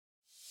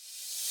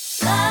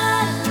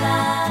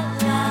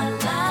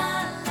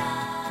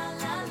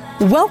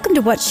Welcome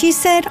to What She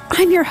Said.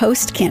 I'm your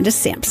host, Candace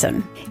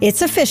Sampson.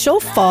 It's official,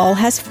 fall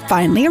has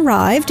finally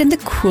arrived and the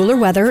cooler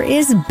weather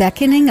is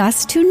beckoning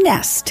us to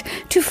nest,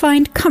 to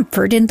find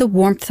comfort in the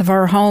warmth of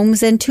our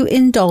homes and to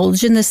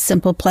indulge in the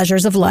simple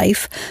pleasures of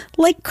life,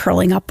 like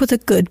curling up with a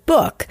good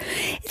book.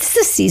 It's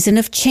the season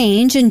of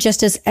change, and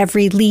just as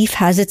every leaf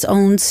has its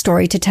own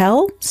story to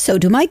tell, so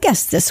do my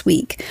guests this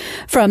week.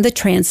 From the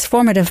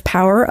transformative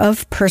power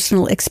of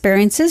personal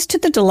experiences to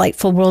the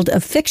delightful world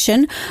of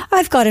fiction,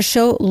 I've got a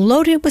show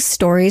loaded with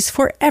stories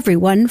for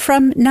everyone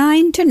from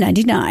 9 to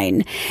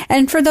 99.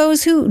 And for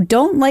those who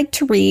don't like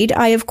to read,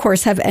 I of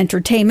course have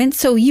entertainment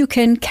so you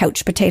can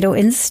couch potato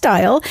in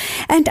style.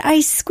 And I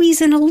squeeze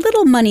in a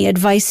little money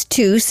advice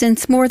too,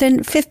 since more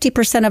than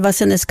 50% of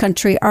us in this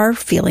country are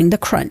feeling the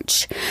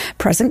crunch,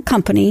 present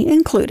company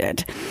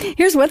included.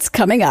 Here's what's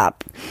coming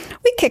up.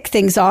 We kick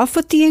things off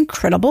with the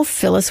incredible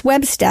Phyllis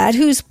Webstad,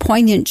 whose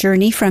poignant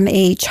journey from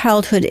a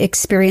childhood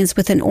experience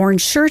with an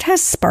orange shirt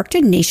has sparked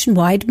a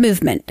nationwide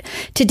movement.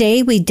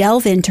 Today, we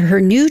delve into her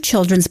new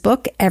children's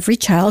book, Every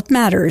Child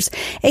Matters,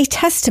 a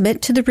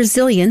testament to the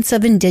resilience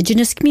of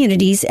Indigenous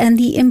communities and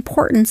the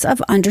importance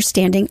of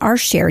understanding our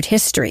shared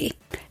history.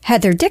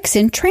 Heather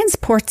Dixon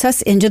transports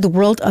us into the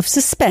world of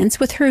suspense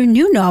with her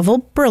new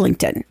novel,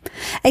 Burlington.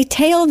 A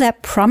tale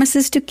that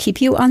promises to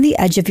keep you on the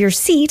edge of your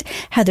seat,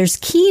 Heather's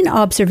keen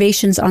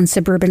observations on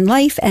suburban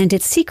life and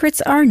its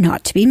secrets are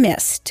not to be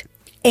missed.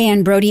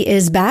 Anne Brodie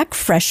is back,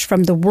 fresh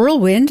from the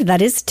whirlwind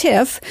that is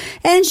TIFF,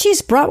 and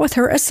she's brought with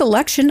her a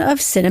selection of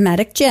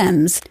cinematic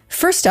gems.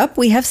 First up,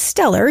 we have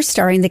Stellar,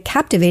 starring the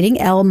captivating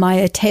Elle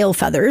Maya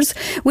Tailfeathers.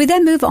 We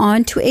then move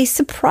on to a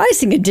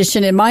surprising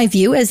addition, in my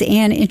view, as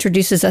Anne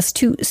introduces us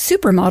to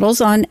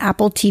Supermodels on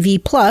Apple TV+,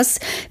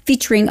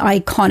 featuring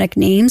iconic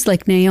names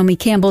like Naomi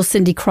Campbell,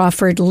 Cindy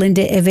Crawford,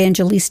 Linda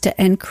Evangelista,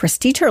 and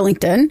Christy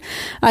Turlington.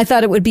 I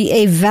thought it would be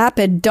a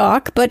vapid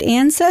doc, but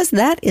Anne says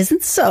that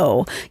isn't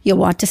so. You'll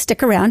want to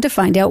stick around to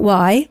find out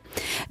why.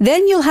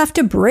 Then you'll have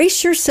to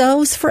brace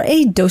yourselves for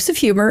a dose of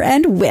humor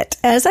and wit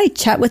as I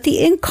chat with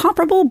the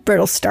incomparable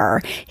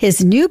Brittlestar.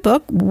 His new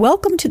book,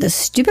 Welcome to the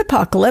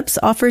Stupipocalypse,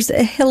 offers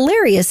a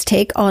hilarious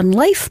take on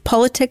life,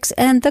 politics,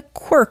 and the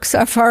quirks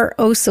of our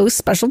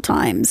oh-so-special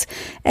times.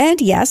 And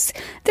yes,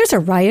 there's a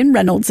Ryan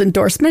Reynolds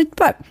endorsement,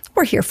 but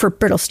we're here for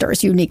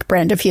Brittlestar's unique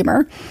brand of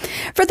humor.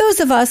 For those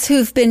of us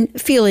who've been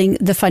feeling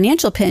the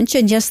financial pinch,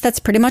 and yes, that's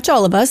pretty much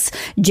all of us,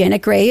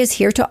 Janet Gray is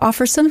here to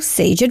offer some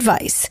sage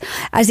advice.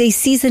 As a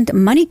seasoned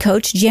money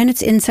coach,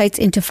 Janet's insights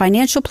into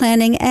financial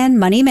planning and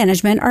money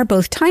management are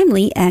both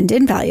timely and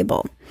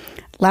invaluable.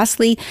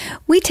 Lastly,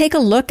 we take a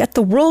look at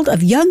the world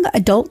of young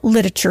adult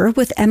literature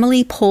with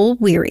Emily Pohl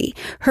Weary.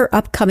 Her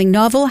upcoming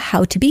novel,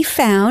 How to Be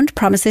Found,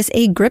 promises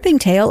a gripping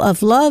tale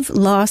of love,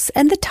 loss,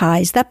 and the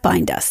ties that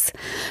bind us.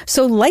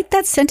 So light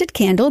that scented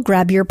candle,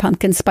 grab your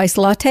pumpkin spice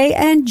latte,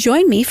 and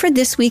join me for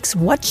this week's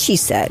What She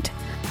Said.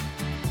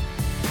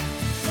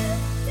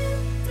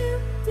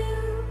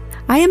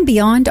 I am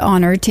beyond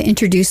honored to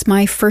introduce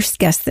my first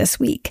guest this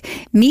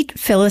week. Meet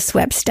Phyllis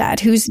Webstad,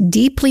 whose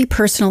deeply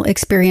personal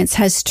experience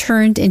has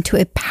turned into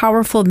a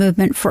powerful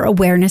movement for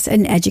awareness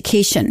and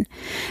education.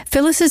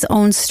 Phyllis's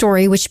own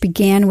story, which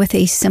began with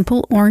a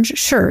simple orange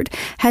shirt,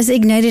 has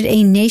ignited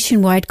a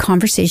nationwide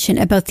conversation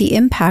about the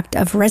impact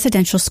of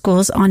residential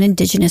schools on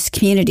Indigenous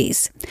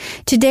communities.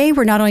 Today,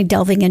 we're not only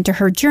delving into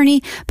her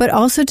journey, but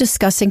also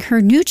discussing her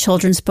new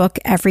children's book,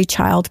 Every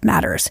Child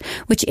Matters,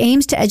 which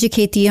aims to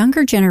educate the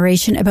younger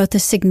generation about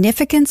the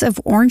significance of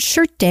Orange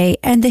Shirt Day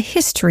and the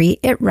history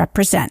it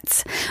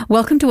represents.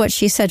 Welcome to What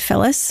She Said,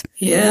 Phyllis.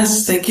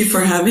 Yes, thank you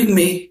for having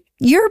me.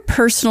 Your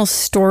personal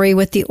story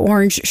with the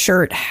orange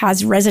shirt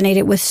has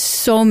resonated with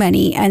so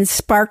many and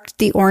sparked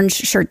the Orange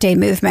Shirt Day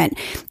movement.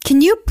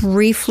 Can you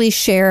briefly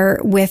share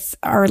with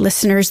our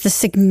listeners the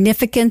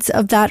significance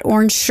of that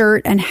orange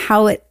shirt and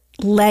how it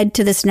led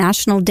to this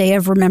National Day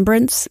of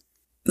Remembrance?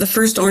 The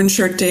first Orange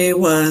Shirt Day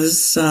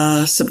was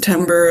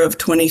September of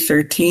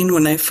 2013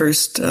 when I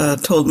first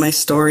told my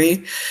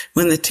story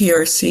when the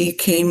TRC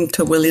came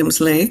to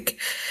Williams Lake,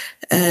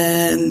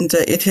 and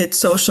it hit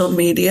social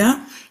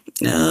media.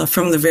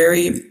 From the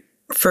very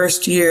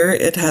first year,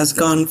 it has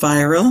gone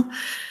viral.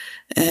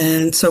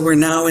 And so we're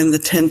now in the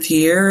 10th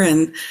year,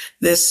 and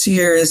this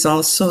year is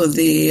also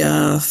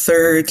the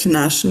third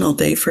National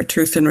Day for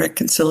Truth and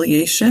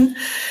Reconciliation.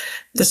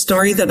 The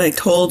story that I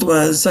told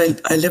was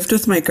I lived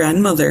with my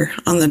grandmother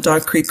on the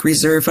Dog Creek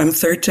Reserve. I'm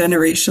third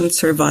generation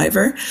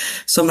survivor.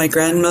 So my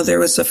grandmother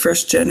was the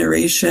first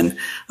generation,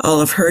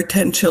 all of her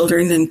 10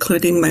 children,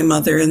 including my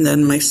mother and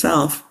then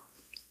myself.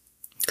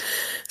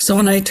 So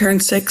when I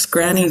turned 6,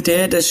 Granny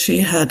did as she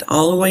had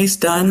always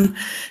done.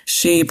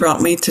 She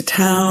brought me to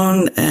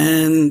town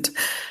and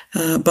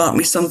bought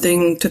me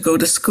something to go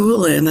to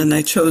school in, and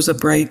I chose a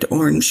bright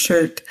orange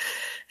shirt.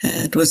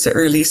 It was the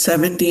early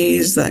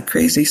 70s, that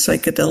crazy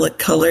psychedelic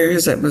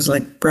colors. It was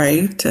like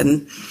bright.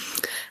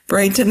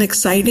 bright and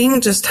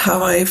exciting, just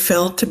how I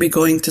felt to be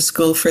going to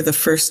school for the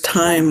first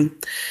time.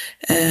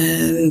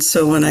 And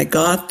so when I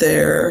got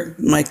there,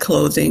 my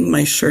clothing,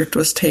 my shirt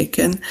was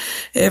taken.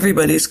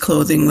 Everybody's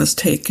clothing was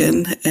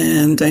taken.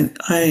 And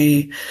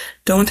I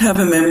don't have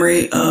a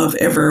memory of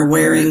ever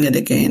wearing it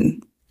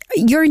again.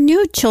 Your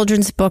new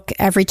children's book,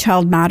 Every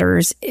Child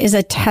Matters, is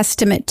a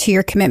testament to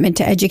your commitment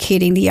to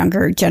educating the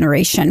younger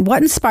generation.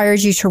 What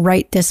inspires you to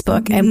write this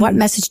book, and what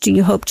message do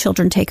you hope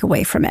children take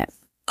away from it?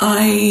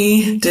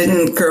 I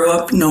didn't grow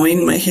up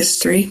knowing my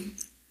history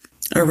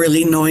or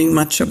really knowing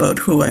much about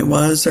who I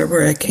was or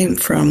where I came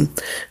from.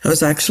 I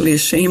was actually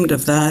ashamed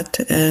of that.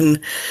 And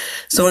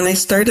so when I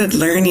started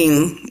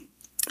learning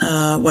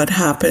what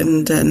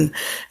happened and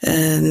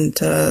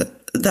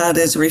that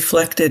is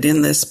reflected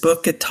in this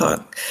book,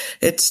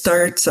 it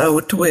starts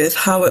out with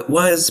how it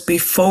was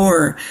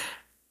before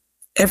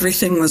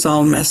everything was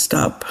all messed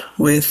up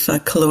with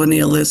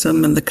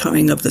colonialism and the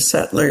coming of the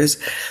settlers,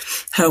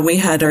 how we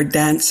had our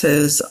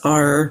dances,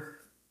 our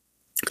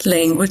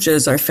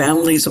languages, our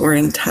families were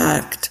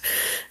intact.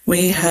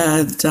 We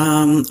had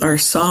our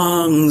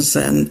songs,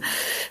 and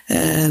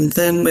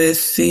then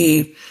with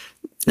the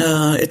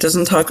it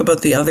doesn't talk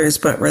about the others,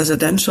 but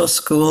residential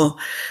school,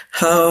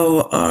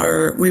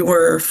 how we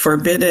were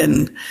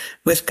forbidden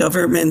with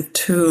government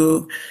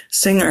to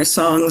sing our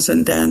songs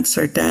and dance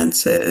our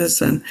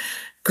dances, and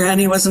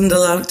Granny wasn't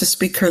allowed to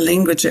speak her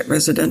language at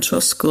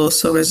residential school,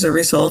 so as a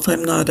result,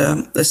 I'm not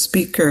a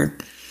speaker.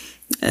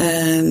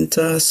 And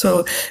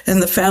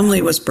and the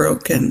family was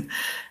broken.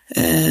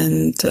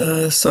 And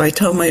so I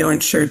tell my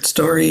orange shirt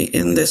story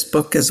in this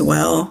book as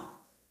well.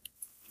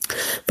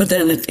 But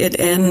then it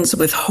ends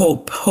with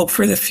hope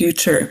for the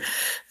future,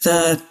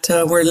 that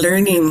we're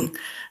learning,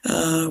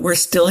 we're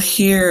still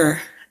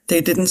here. They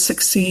didn't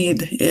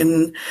succeed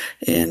in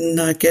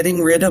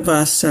getting rid of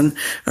us, and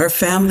our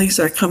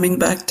families are coming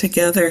back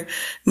together.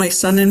 My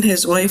son and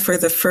his wife are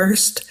the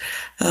first.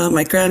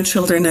 My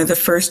grandchildren are the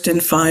first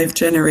in 5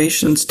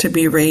 generations to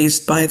be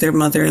raised by their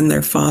mother and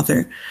their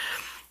father.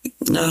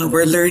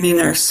 We're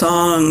learning our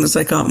songs.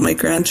 I got my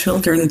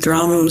grandchildren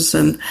drums,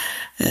 and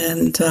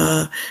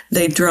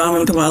they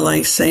drummed while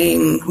I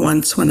sang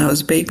once when I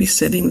was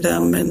babysitting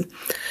them, and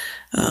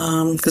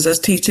because I was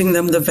teaching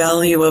them the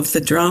value of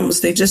the drums.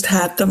 They just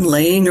had them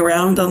laying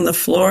around on the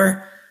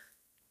floor.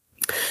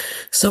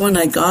 So when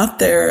I got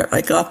there,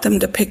 I got them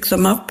to pick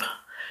them up,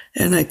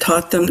 and I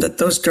taught them that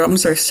those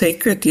drums are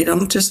sacred. You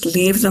don't just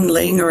leave them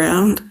laying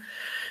around.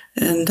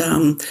 And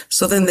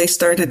so then they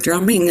started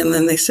drumming, and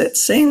then they said,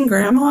 "Sing,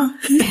 Grandma."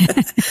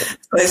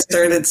 So I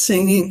started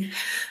singing.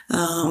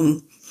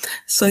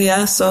 So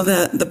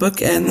the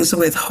book ends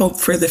with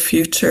hope for the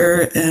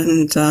future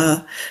and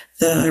the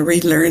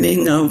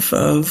relearning of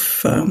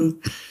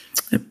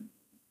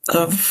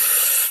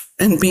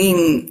and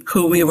being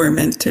who we were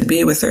meant to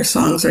be with our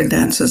songs, our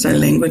dances, our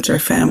language, our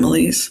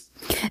families.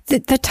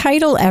 The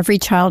title, Every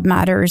Child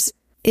Matters,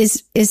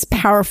 is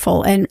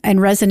powerful and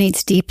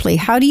resonates deeply.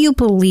 How do you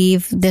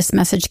believe this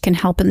message can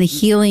help in the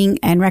healing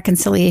and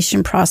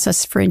reconciliation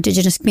process for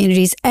Indigenous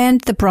communities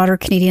and the broader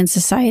Canadian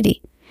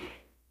society?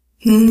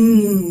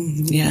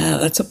 Yeah,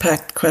 that's a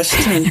packed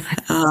question.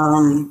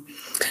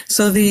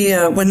 So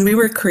when we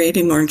were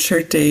creating Orange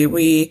Shirt Day,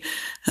 we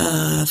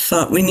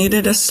thought we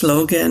needed a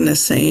slogan, a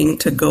saying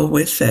to go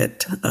with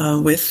it,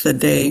 with the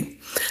day.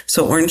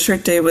 So Orange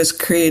Shirt Day was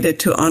created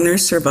to honor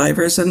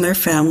survivors and their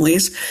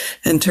families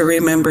and to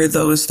remember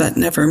those that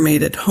never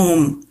made it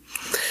home.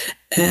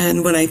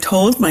 And when I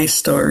told my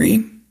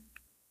story,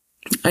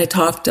 I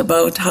talked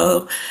about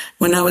how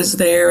when I was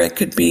there, I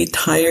could be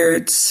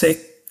tired, sick,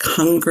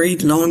 hungry,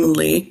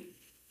 lonely,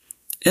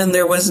 and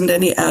there wasn't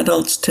any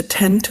adults to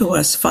tend to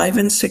us. 5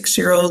 and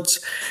 6-year-olds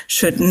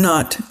should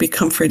not be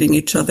comforting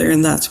each other,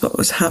 and that's what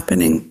was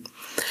happening.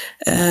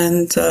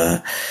 And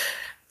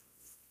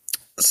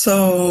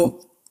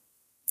so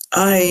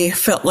I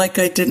felt like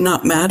I did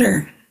not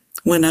matter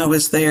when I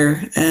was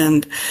there.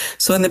 And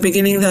so in the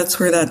beginning, that's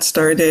where that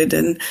started.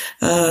 And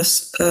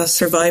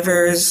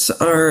survivors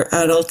are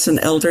adults and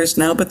elders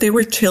now, but they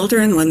were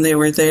children when they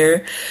were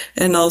there.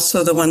 And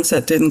also the ones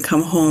that didn't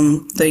come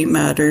home, they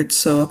mattered.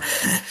 So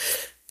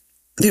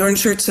the Orange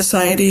Shirt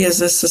Society is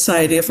a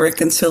society of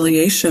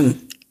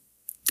reconciliation.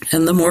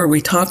 And the more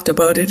we talked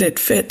about it, it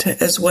fit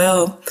as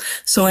well.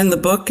 So in the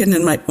book and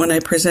when I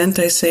present,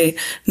 I say,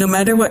 no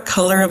matter what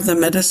color of the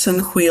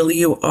medicine wheel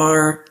you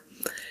are,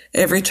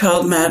 every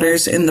child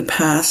matters in the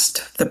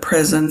past, the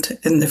present,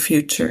 and the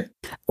future.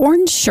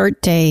 Orange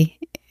Shirt Day,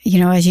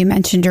 as you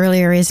mentioned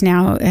earlier, is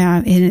now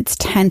in its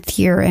 10th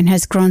year and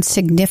has grown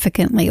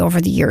significantly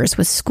over the years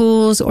with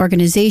schools,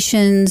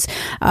 organizations,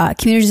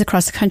 communities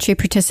across the country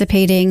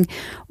participating.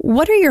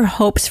 What are your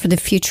hopes for the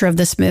future of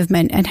this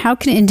movement, and how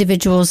can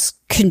individuals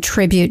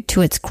contribute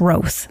to its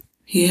growth?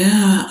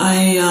 Yeah,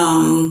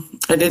 I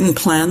didn't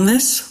plan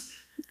this.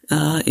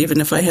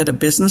 Even if I had a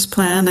business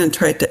plan and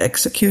tried to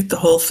execute the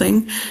whole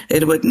thing,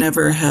 it would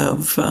never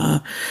have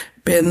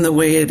been the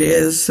way it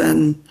is.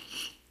 And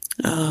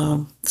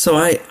So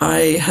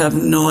I have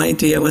no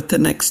idea what the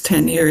next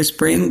 10 years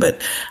bring,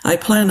 but I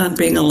plan on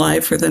being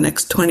alive for the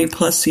next 20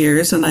 plus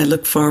years, and I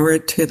look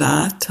forward to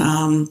that.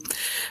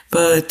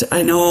 But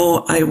I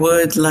know I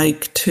would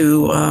like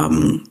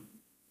to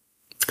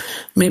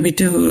maybe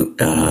do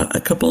a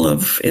couple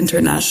of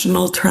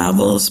international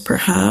travels,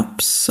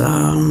 perhaps.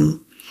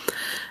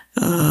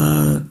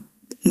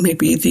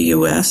 Maybe the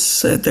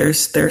U.S.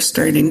 They're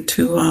starting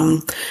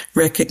to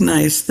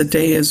recognize the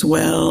day as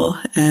well,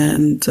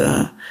 and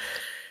to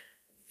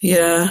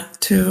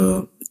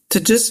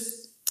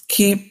just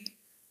keep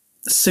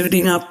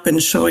suiting up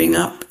and showing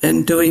up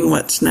and doing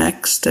what's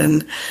next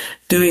and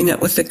doing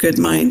it with a good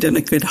mind and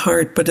a good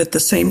heart, but at the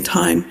same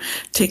time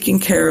taking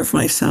care of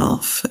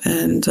myself.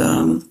 And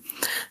I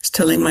was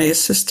telling my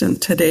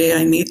assistant today,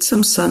 I need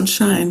some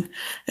sunshine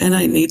and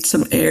I need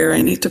some air.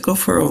 I need to go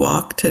for a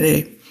walk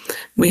today.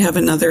 We have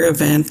another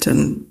event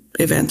and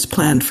events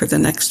planned for the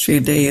next few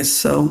days.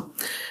 So,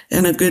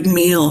 and a good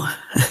meal,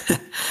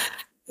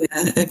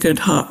 a good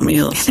hot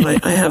meal. So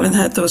I haven't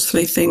had those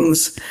three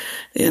things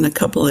in a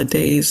couple of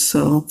days.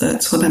 So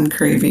that's what I'm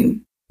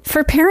craving.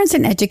 For parents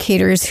and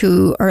educators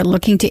who are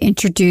looking to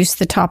introduce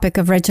the topic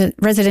of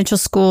residential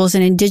schools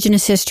and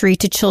Indigenous history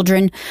to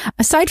children,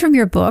 aside from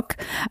your book,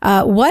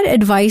 what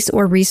advice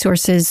or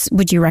resources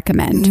would you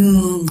recommend?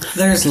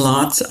 There's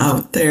lots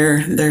out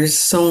there. There's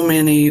so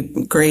many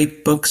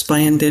great books by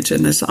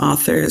Indigenous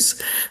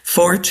authors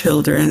for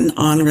children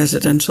on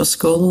residential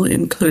school,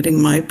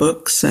 including my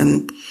books.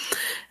 And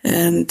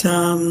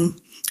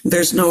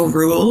there's no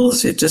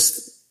rules. You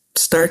just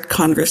start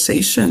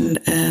conversation,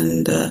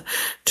 and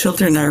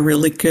children are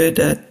really good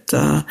at,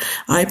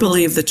 I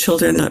believe the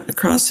children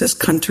across this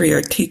country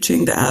are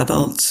teaching the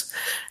adults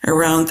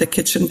around the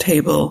kitchen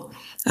table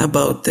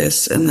about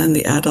this, and then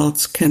the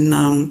adults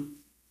can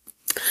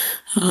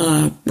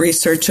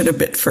research it a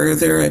bit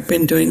further. I've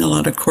been doing a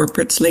lot of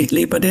corporates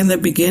lately, but in the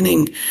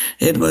beginning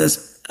it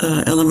was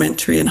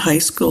elementary and high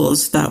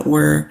schools that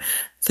were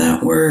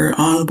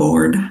on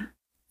board.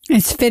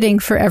 It's fitting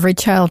for Every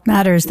Child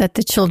Matters that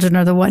the children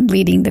are the one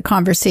leading the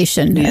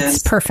conversation. Yes.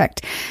 It's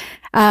perfect.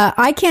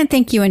 I can't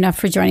thank you enough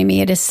for joining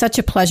me. It is such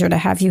a pleasure to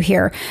have you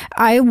here.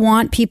 I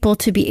want people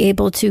to be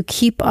able to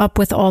keep up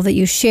with all that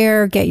you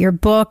share, get your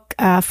book,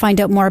 find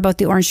out more about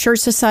the Orange Shirt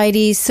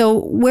Society. So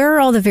where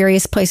are all the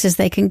various places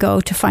they can go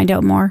to find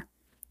out more?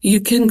 You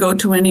can go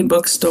to any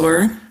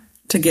bookstore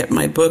to get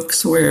my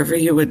books, wherever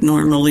you would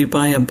normally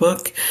buy a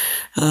book.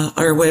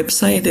 Our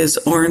website is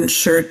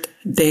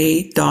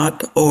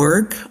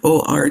orangeshirtday.org,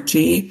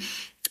 O-R-G,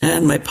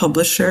 and my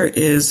publisher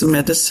is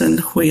Medicine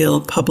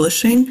Wheel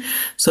Publishing.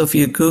 So if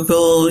you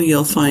Google,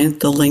 you'll find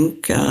the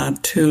link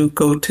to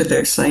go to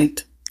their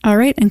site. All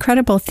right,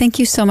 incredible. Thank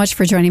you so much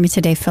for joining me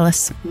today,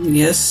 Phyllis.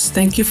 Yes,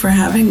 thank you for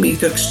having me,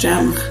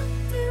 Gugsham.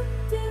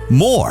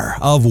 More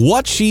of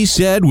What She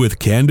Said with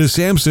Candace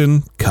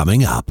Sampson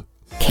coming up.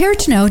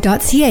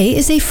 CareToKnow.ca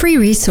is a free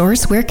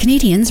resource where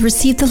Canadians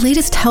receive the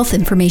latest health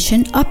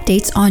information,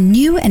 updates on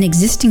new and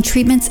existing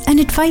treatments, and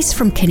advice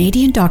from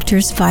Canadian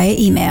doctors via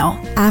email.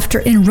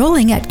 After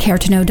enrolling at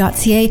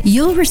CareToKnow.ca,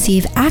 you'll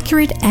receive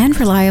accurate and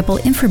reliable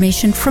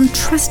information from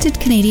trusted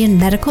Canadian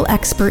medical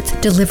experts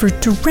delivered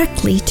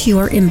directly to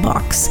your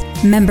inbox.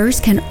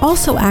 Members can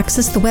also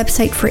access the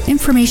website for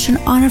information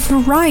on a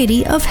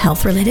variety of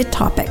health-related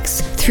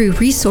topics. Through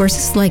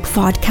resources like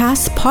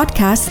vodcasts,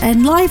 podcasts,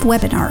 and live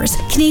webinars,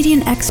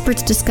 Canadian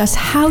experts discuss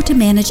how to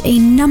manage a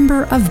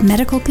number of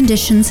medical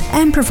conditions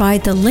and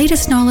provide the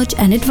latest knowledge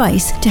and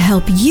advice to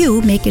help you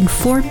make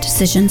informed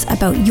decisions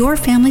about your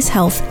family's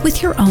health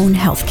with your own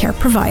healthcare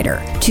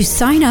provider. To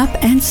sign up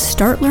and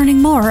start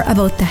learning more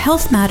about the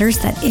health matters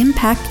that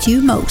impact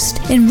you most,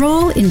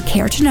 enroll in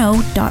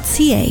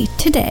CareToKnow.ca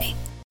today.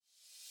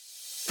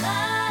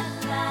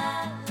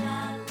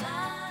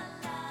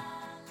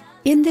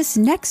 In this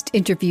next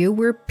interview,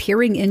 we're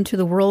peering into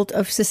the world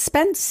of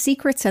suspense,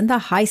 secrets, and the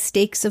high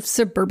stakes of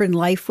suburban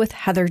life with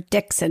Heather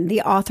Dixon,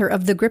 the author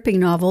of the gripping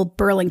novel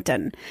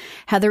Burlington.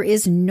 Heather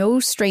is no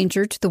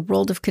stranger to the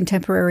world of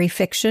contemporary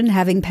fiction,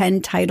 having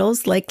penned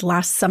titles like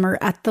Last Summer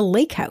at the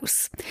Lake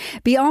House.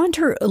 Beyond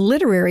her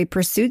literary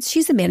pursuits,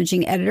 she's a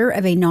managing editor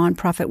of a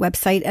nonprofit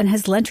website and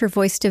has lent her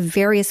voice to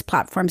various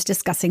platforms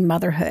discussing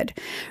motherhood.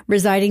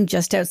 Residing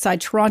just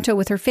outside Toronto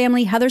with her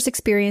family, Heather's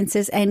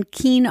experiences and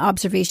keen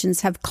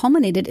observations have culminated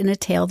in a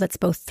tale that's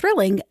both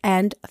thrilling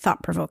and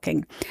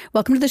thought-provoking.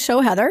 Welcome to the show,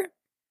 Heather.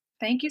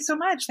 Thank you so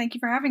much. Thank you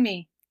for having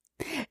me.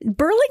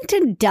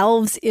 Burlington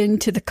delves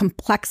into the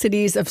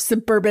complexities of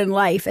suburban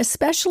life,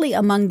 especially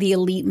among the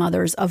elite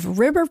mothers of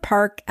River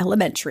Park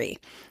Elementary.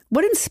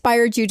 What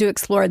inspired you to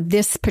explore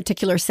this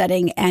particular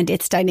setting and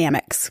its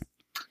dynamics?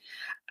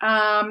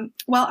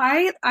 Well,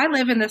 I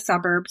live in the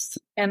suburbs,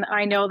 and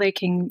I know they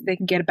can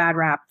get a bad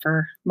rap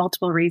for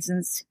multiple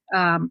reasons.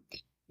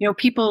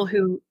 People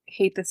who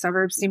hate the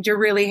suburbs seem to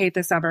really hate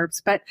the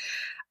suburbs, but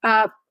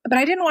I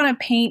didn't want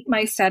to paint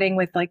my setting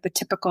with like the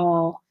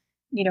typical,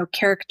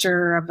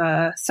 character of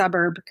a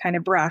suburb kind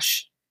of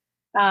brush.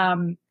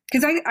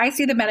 Because I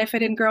see the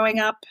benefit in growing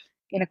up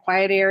in a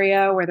quiet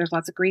area where there's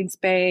lots of green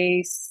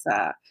space,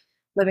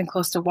 living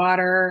close to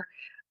water.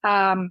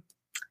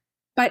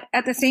 But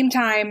at the same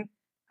time,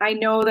 I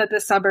know that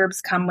the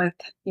suburbs come with,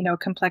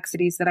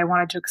 complexities that I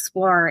wanted to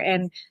explore.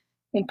 And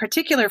in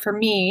particular for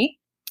me,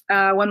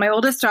 when my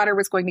oldest daughter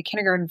was going to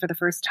kindergarten for the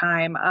first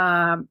time,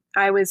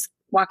 I was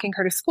walking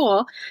her to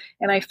school,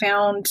 and I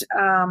found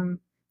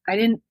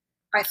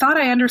I thought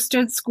I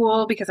understood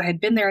school because I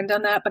had been there and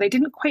done that, but I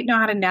didn't quite know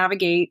how to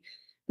navigate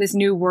this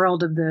new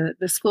world of the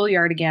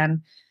schoolyard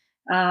again.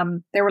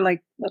 There were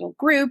like little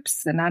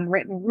groups and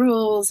unwritten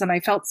rules, and I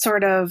felt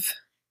sort of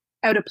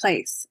out of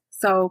place.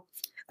 So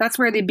that's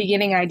where the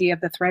beginning idea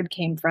of the thread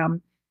came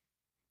from,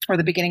 or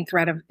the beginning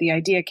thread of the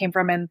idea came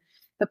from, and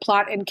the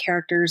plot and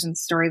characters and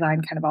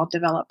storyline kind of all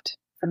developed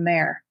from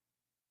there.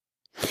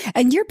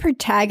 And your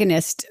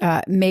protagonist,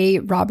 May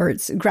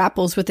Roberts,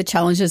 grapples with the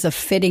challenges of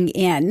fitting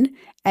in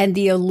and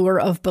the allure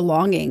of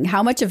belonging.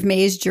 How much of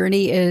May's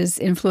journey is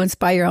influenced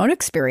by your own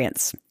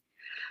experience?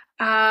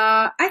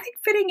 I think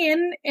fitting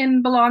in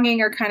and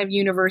belonging are kind of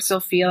universal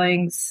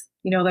feelings,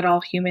 that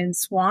all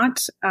humans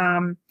want.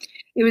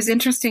 It was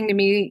interesting to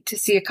me to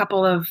see a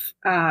couple of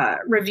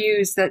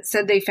reviews that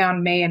said they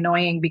found May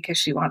annoying because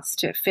she wants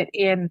to fit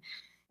in.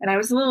 And I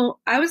was a little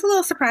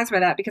surprised by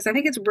that, because I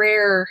think it's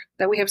rare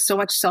that we have so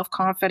much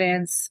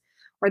self-confidence,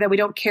 or that we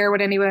don't care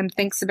what anyone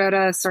thinks about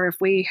us, or if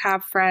we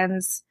have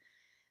friends.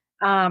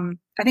 I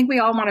think we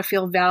all want to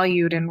feel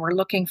valued, and we're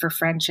looking for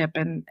friendship.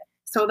 And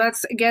so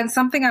that's, again,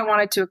 something I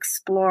wanted to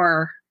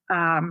explore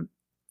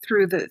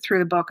through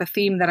the book, a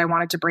theme that I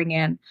wanted to bring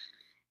in.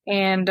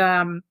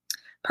 And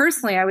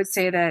personally, I would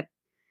say that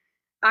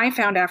I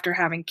found after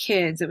having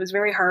kids, it was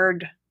very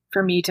hard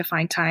for me to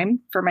find time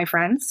for my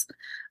friends.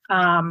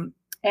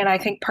 And I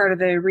think part of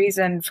the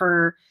reason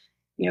for,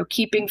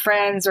 keeping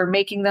friends or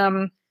making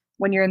them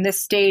when you're in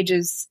this stage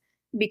is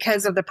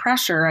because of the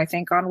pressure, I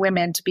think, on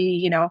women to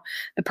be,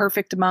 the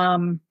perfect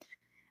mom,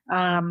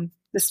 the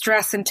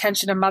stress and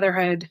tension of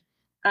motherhood.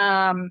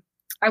 I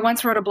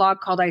once wrote a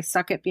blog called I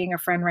Suck at Being a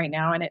Friend Right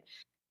Now, and it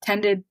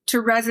tended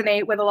to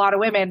resonate with a lot of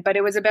women, but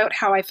it was about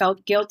how I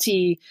felt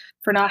guilty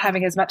for not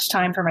having as much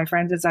time for my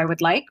friends as I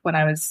would like when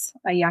I was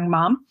a young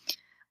mom.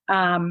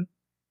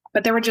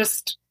 But there were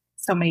just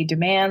so many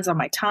demands on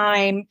my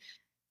time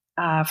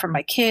from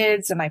my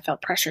kids, and I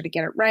felt pressure to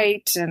get it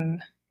right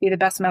and be the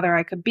best mother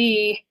I could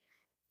be.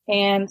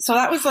 And so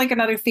that was like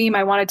another theme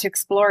I wanted to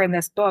explore in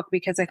this book,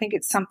 because I think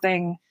it's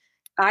something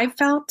I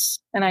felt,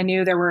 and I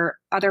knew there were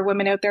other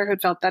women out there who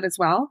felt that as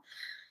well.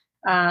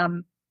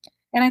 And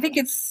I think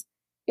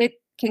it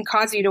can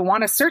cause you to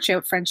want to search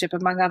out friendship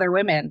among other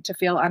women, to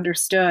feel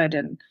understood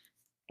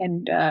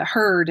and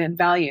heard and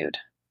valued.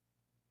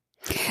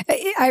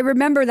 I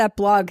remember that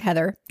blog,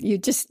 Heather. You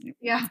just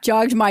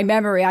jogged my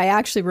memory. I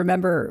actually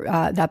remember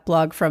that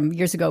blog from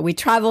years ago. We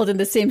traveled in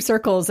the same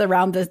circles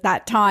around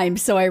that time.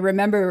 So I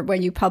remember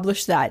when you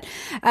published that.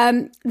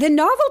 The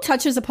novel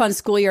touches upon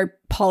schoolyard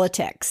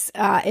politics.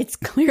 It's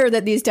clear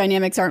that these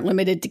dynamics aren't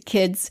limited to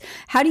kids.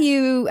 How do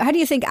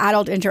you think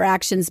adult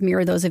interactions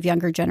mirror those of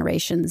younger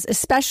generations,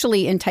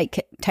 especially in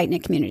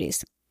tight-knit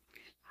communities?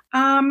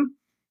 I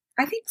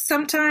think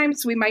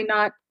sometimes we might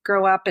not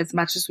grow up as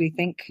much as we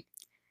think.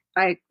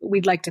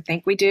 We'd like to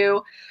think we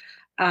do.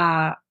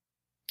 But,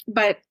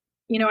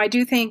 I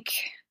do think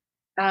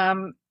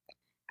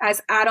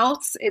as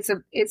adults,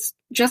 it's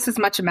just as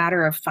much a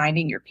matter of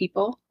finding your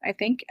people, I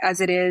think,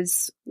 as it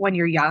is when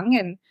you're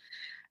young.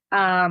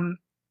 And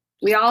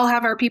we all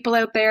have our people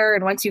out there.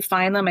 And once you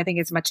find them, I think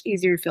it's much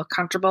easier to feel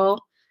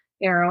comfortable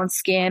in our own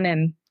skin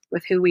and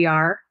with who we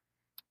are.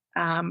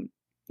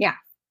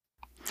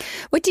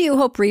 What do you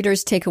hope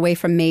readers take away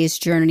from May's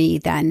journey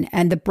then,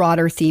 and the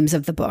broader themes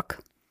of the book?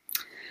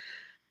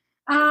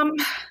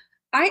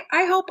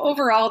 I hope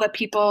overall that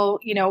people,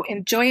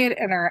 enjoy it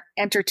and are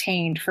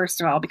entertained,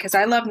 first of all, because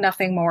I love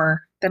nothing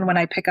more than when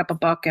I pick up a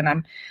book and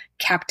I'm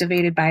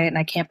captivated by it and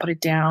I can't put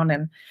it down.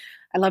 And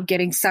I love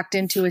getting sucked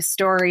into a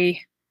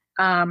story.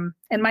 And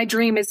my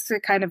dream is to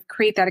kind of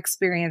create that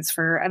experience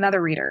for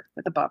another reader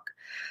with a book.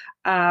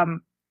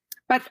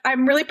 But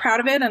I'm really proud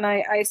of it. And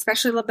I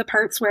especially love the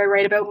parts where I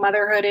write about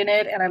motherhood in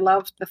it. And I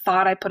love the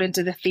thought I put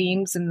into the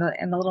themes and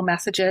the little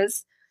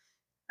messages.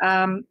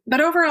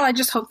 But overall, I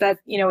just hope that,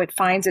 it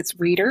finds its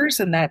readers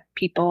and that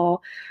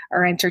people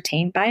are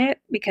entertained by it,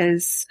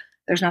 because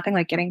there's nothing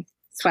like getting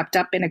swept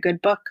up in a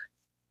good book.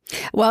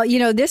 Well,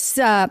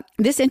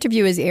 this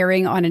interview is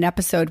airing on an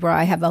episode where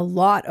I have a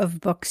lot of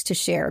books to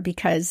share,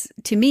 because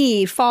to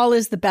me, fall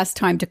is the best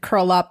time to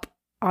curl up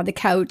on the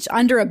couch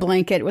under a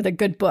blanket with a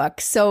good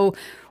book. So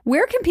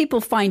where can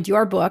people find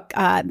your book,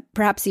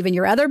 perhaps even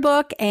your other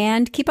book,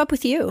 and keep up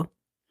with you?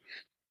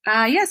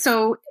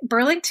 So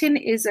Burlington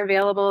is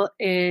available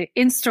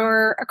in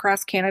store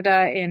across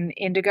Canada in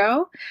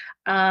Indigo.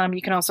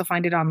 You can also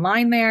find it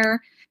online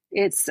there.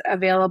 It's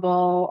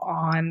available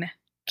on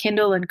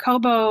Kindle and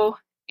Kobo,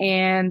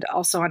 and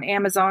also on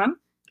Amazon,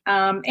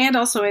 and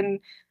also in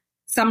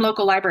some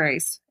local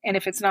libraries. And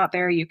if it's not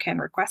there, you can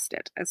request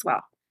it as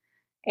well.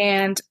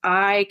 And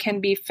I can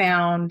be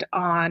found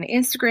on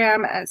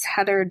Instagram as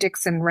Heather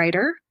Dixon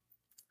Writer,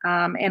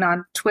 and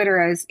on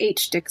Twitter as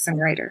H Dixon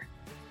Writer.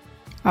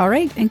 All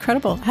right.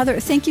 Incredible. Heather,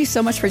 thank you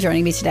so much for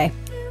joining me today.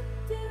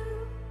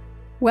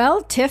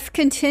 Well, TIFF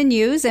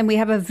continues, and we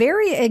have a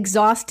very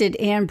exhausted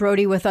Anne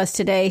Brodie with us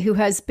today who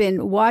has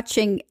been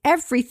watching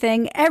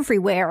everything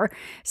everywhere.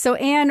 So,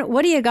 Anne,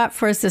 what do you got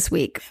for us this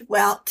week?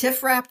 Well,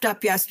 TIFF wrapped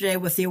up yesterday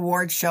with the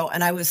award show,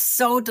 and I was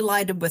so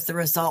delighted with the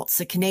results.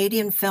 The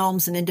Canadian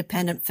films and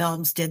independent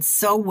films did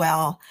so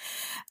well.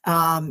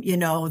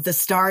 The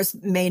stars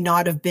may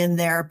not have been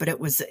there, but it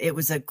was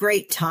a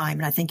great time,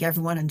 and I think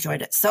everyone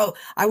enjoyed it. So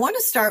I want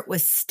to start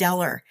with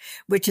Stellar,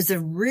 which is a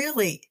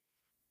really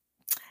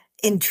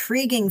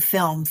intriguing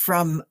film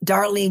from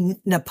Darlene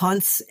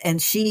Neponce,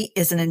 and she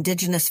is an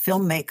Indigenous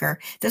filmmaker.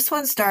 This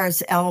one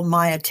stars Elle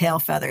Maya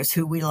Tailfeathers,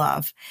 who we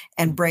love,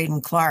 and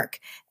Braden Clark.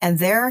 And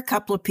they're a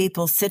couple of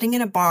people sitting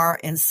in a bar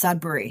in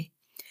Sudbury,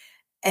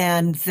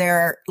 and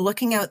they're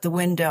looking out the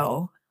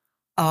window,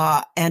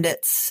 and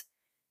it's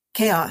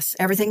chaos.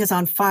 Everything is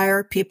on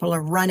fire. People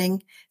are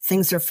running.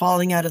 Things are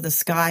falling out of the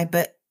sky,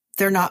 but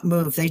they're not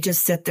moved. They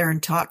just sit there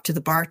and talk to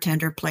the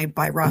bartender, played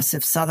by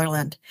Rossif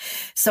Sutherland.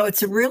 So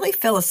it's a really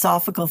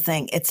philosophical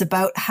thing. It's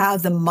about how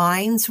the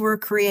mines were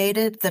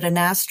created, that an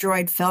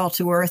asteroid fell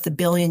to Earth 1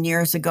 billion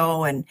years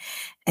ago,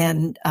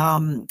 and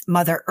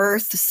Mother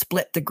Earth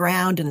split the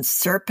ground, and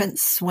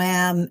serpents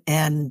swam,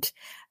 and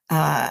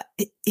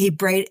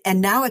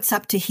and now it's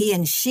up to he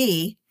and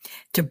she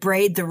to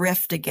braid the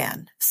rift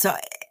again. So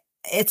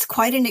it's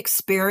quite an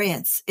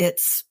experience.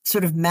 It's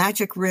sort of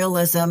magic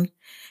realism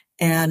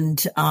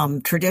and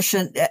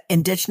tradition,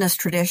 Indigenous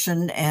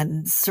tradition,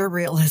 and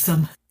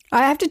surrealism.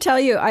 I have to tell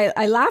you,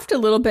 I laughed a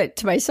little bit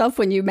to myself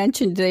when you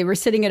mentioned they were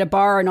sitting at a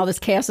bar and all this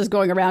chaos is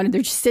going around and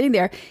they're just sitting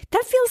there.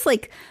 That feels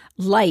like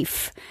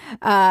life,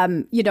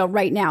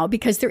 right now,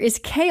 because there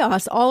is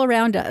chaos all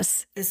around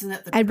us. Isn't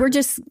it? And we're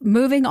just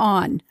moving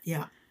on.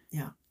 Yeah.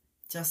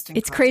 Just incredible.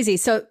 It's crazy.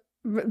 So,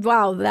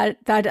 wow, that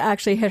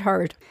actually hit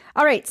hard.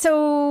 All right.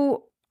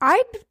 So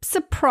I'm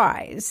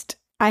surprised,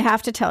 I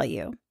have to tell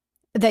you,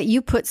 that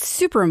you put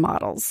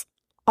supermodels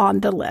on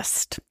the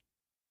list.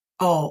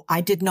 Oh,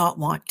 I did not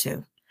want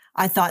to.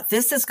 I thought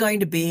this is going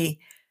to be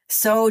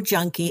so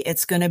junky.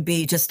 It's going to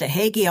be just a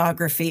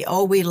hagiography.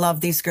 Oh, we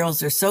love these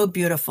girls. They're so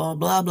beautiful,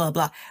 blah, blah,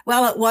 blah.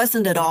 Well, it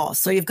wasn't at all.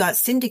 So you've got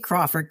Cindy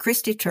Crawford,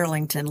 Christy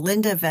Turlington,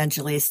 Linda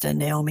Evangelista, and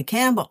Naomi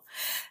Campbell.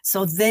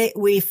 So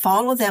we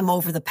follow them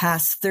over the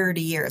past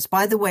 30 years.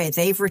 By the way,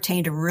 they've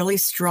retained a really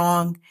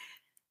strong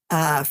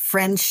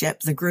friendship,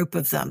 the group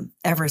of them,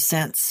 ever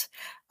since.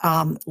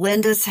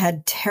 Linda's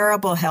had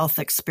terrible health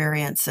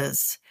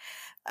experiences.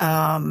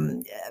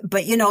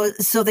 But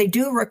so they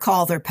do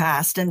recall their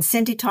past. And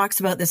Cindy talks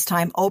about this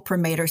time Oprah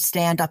made her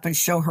stand up and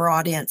show her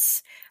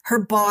audience her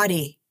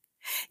body.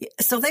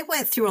 So they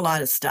went through a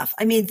lot of stuff.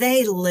 I mean,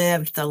 they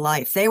lived the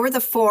life. They were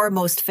the 4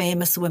 most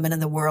famous women in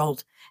the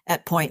world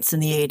at points in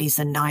the 80s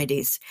and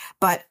 90s,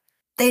 but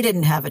they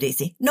didn't have it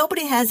easy.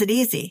 Nobody has it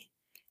easy.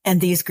 And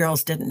these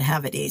girls didn't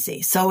have it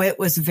easy. So it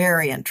was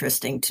very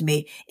interesting to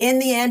me in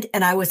the end,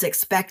 and I was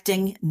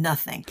expecting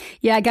nothing.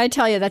 Yeah, I got to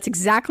tell you, that's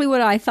exactly what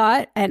I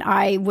thought. And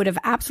I would have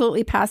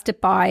absolutely passed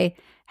it by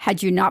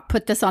had you not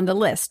put this on the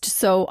list.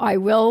 So I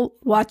will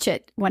watch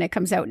it when it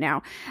comes out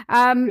now.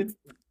 Carolyn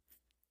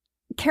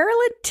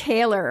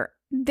Taylor,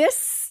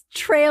 this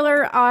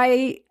trailer,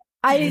 I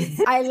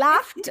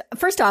laughed.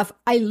 First off,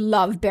 I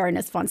love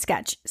Baroness von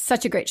Sketch.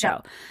 Such a great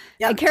show.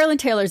 Yep. And Carolyn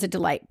Taylor's a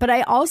delight. But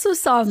I also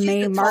saw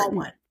Mae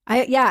Martin.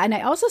 And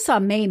I also saw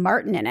Mae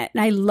Martin in it.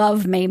 And I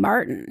love Mae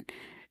Martin.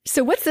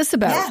 So what's this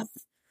about? Yes.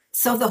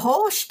 So the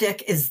whole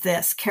shtick is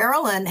this.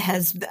 Carolyn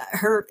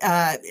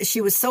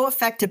she was so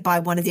affected by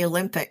one of the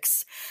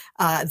Olympics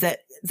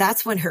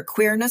that's when her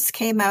queerness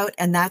came out,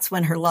 and that's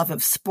when her love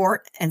of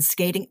sport and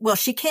skating. Well,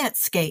 she can't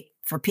skate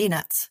for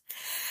peanuts.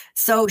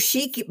 So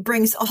she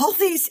brings all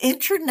these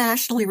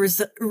internationally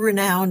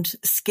renowned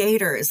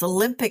skaters,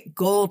 Olympic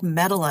gold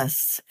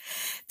medalists,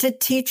 to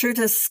teach her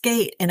to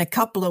skate in a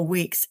couple of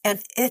weeks.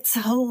 And it's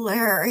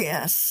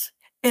hilarious.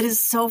 It is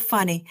so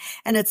funny.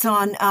 And it's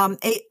on,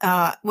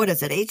 what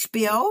is it,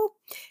 HBO?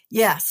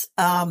 Yes,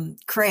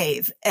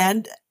 Crave.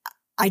 And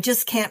I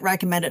just can't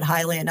recommend it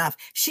highly enough.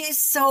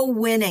 She's so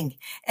winning.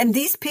 And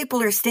these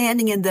people are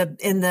standing in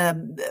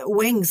the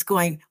wings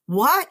going,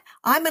 what?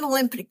 I'm an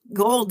Olympic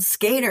gold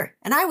skater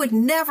and I would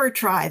never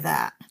try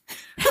that.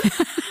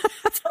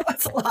 So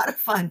it's a lot of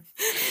fun.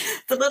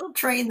 The little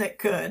train that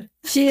could.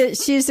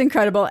 She's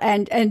incredible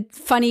and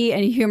funny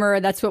and humor.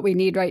 That's what we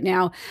need right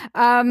now.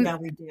 Yeah,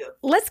 we do.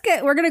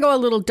 We're going to go a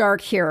little dark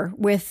here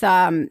with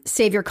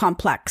Savior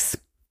Complex.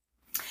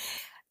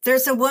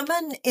 There's a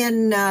woman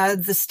in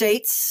the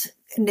States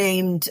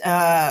named,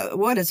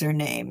 what is her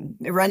name?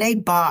 Renee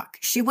Bach.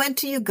 She went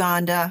to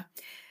Uganda,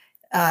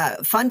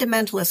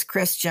 fundamentalist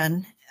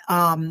Christian,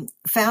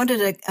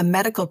 founded a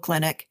medical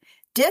clinic,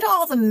 did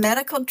all the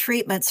medical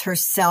treatments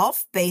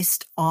herself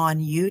based on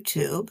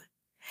YouTube.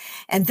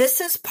 And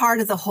this is part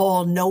of the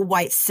whole no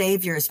white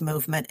saviors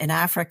movement in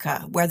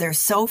Africa, where they're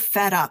so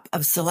fed up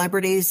of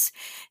celebrities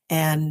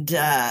and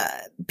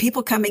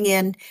people coming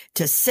in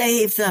to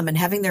save them and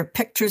having their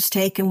pictures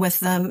taken with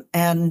them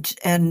and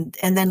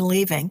then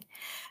leaving.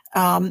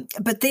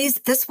 But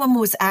this woman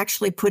was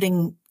actually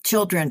putting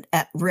children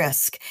at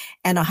risk,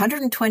 and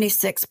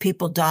 126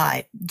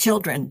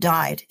 children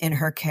died in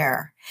her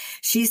care.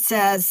 She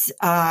says,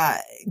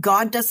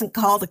 God doesn't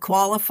call the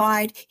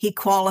qualified, he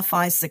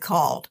qualifies the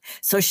called.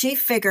 So she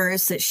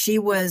figures that she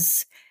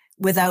was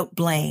without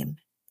blame.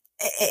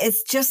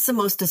 It's just the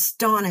most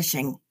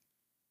astonishing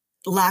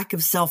lack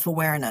of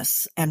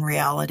self-awareness and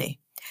reality.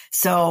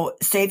 So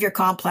Savior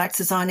Complex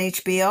is on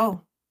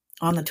HBO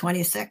on the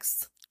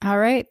 26th. All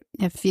right.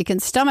 If you can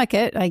stomach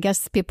it, I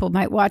guess people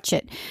might watch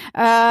it.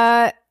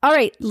 All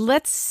right.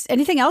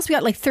 Anything else? We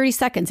got like 30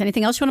 seconds.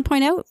 Anything else you want to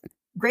point out?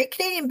 Great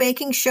Canadian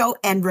Baking Show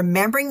and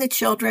Remembering the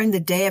Children, the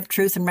Day of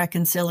Truth and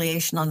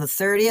Reconciliation on the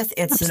 30th.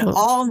 It's Absolutely. An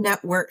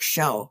all-network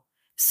show.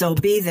 So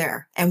be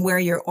there and wear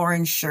your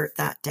orange shirt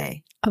that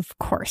day. Of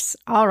course.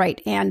 All right.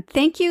 Anne,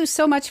 thank you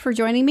so much for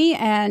joining me.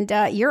 And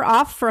you're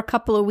off for a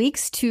couple of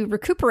weeks to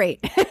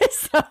recuperate.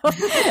 So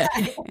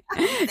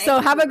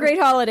have a great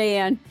holiday,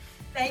 Anne.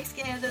 Thanks,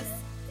 Candace.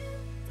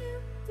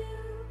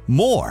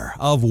 More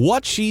of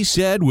What She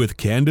Said with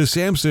Candace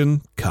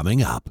Sampson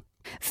coming up.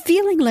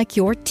 Feeling like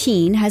your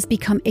teen has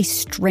become a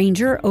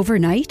stranger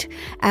overnight?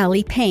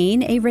 Allie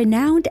Payne, a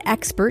renowned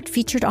expert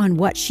featured on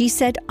What She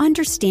Said,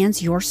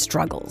 understands your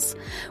struggles.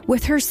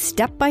 With her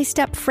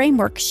step-by-step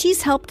framework,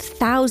 she's helped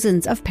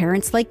thousands of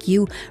parents like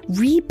you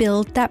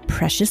rebuild that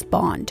precious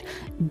bond.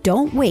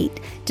 Don't wait.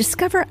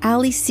 Discover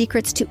Allie's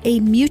secrets to a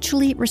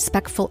mutually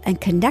respectful and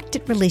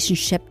connected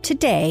relationship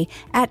today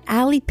at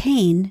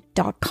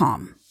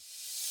alliepayne.com.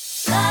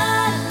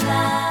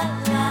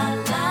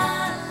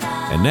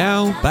 And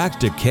now, back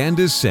to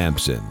Candace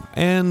Sampson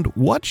and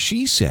What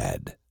She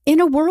Said. In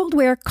a world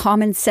where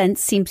common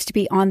sense seems to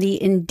be on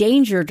the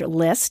endangered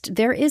list,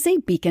 there is a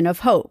beacon of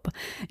hope.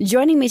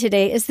 Joining me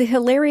today is the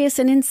hilarious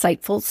and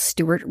insightful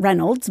Stuart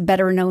Reynolds,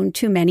 better known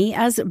to many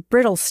as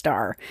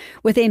Brittlestar.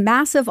 With a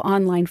massive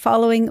online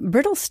following,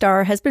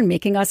 Brittlestar has been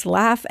making us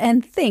laugh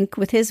and think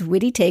with his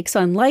witty takes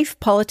on life,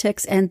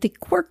 politics, and the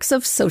quirks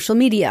of social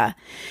media.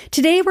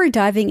 Today, we're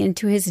diving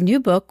into his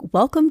new book,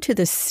 Welcome to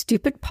the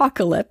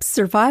Stupidpocalypse: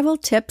 Survival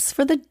Tips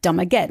for the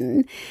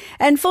Dummageddon.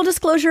 And full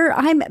disclosure,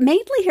 I'm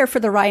mainly here for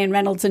the Ryan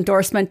Reynolds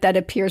endorsement that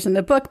appears in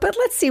the book, but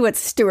let's see what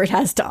Stuart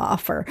has to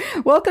offer.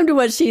 Welcome to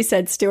What She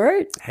Said,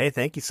 Stuart. Hey,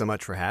 thank you so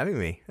much for having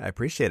me. I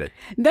appreciate it.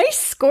 Nice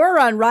score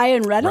on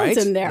Ryan Reynolds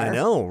in there. I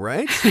know,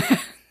 right?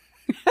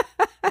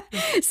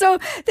 So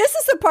this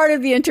is the part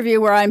of the interview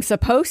where I'm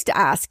supposed to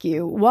ask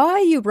you why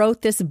you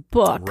wrote this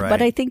book, right.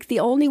 But I think the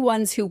only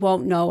ones who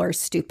won't know are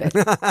stupid.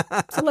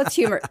 So let's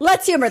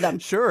humor them.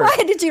 Sure. Why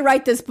did you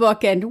write this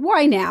book and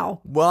why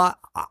now? Well,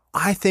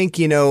 I think,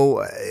 in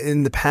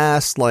the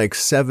past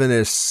 7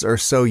 or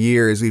so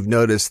years, we've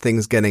noticed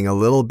things getting a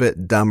little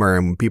bit dumber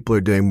and people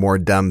are doing more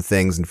dumb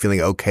things and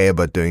feeling okay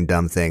about doing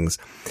dumb things.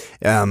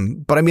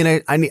 But I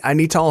mean, I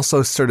need to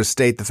also sort of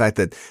state the fact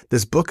that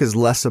this book is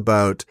less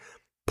about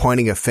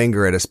pointing a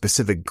finger at a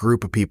specific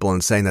group of people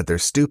and saying that they're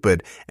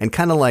stupid and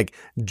kind of like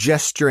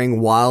gesturing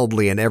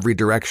wildly in every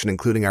direction,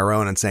 including our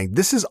own, and saying,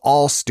 this is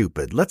all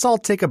stupid. Let's all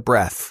take a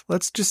breath.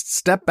 Let's just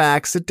step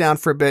back, sit down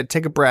for a bit,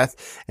 take a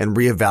breath, and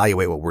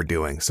reevaluate what we're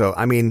doing. So,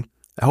 I mean,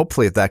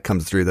 hopefully if that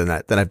comes through, then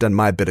I've done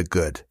my bit of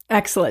good.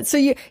 Excellent. So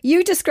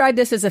you describe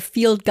this as a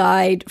field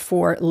guide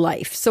for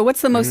life. So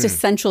what's the most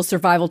essential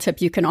survival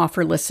tip you can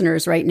offer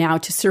listeners right now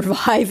to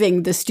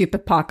surviving the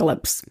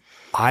stupidpocalypse?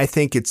 I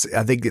think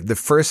the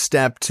first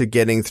step to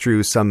getting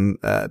through some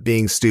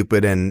being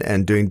stupid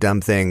and doing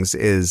dumb things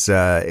is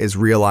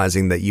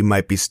realizing that you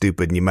might be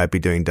stupid and you might be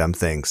doing dumb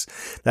things.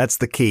 That's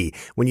the key.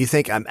 When you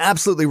think I'm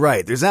absolutely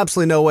right, there's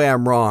absolutely no way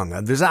I'm wrong.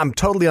 I'm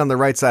totally on the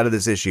right side of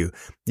this issue.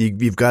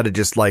 You've got to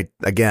just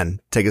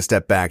again, take a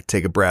step back,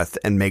 take a breath,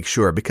 and make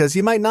sure, because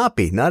you might not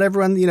be. Not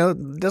everyone,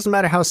 it doesn't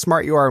matter how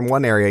smart you are in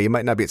one area, you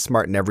might not be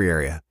smart in every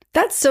area.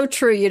 That's so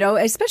true.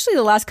 Especially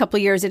the last couple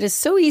of years, it is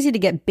so easy to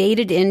get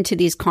baited into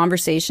these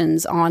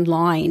conversations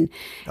online.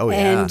 Oh,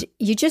 yeah. And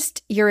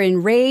you're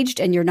enraged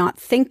and you're not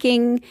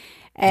thinking.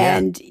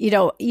 And,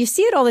 you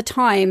see it all the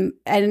time.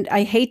 And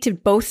I hate to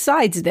both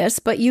sides of this,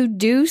 but you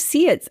do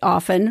see it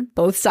often,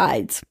 both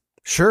sides.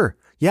 Sure.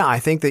 Yeah, I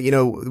think that,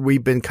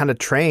 we've been kind of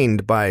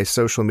trained by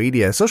social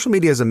media. Social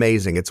media is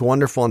amazing. It's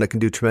wonderful and it can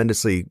do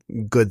tremendously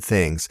good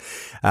things.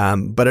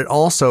 But it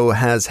also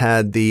has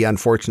had the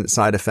unfortunate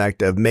side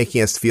effect of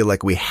making us feel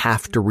like we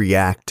have to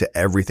react to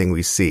everything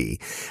we see.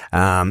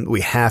 We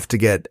have to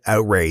get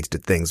outraged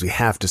at things. We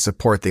have to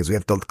support things. We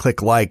have to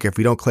click like. If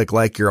we don't click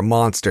like, you're a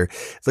monster.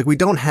 It's like we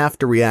don't have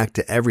to react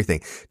to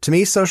everything. To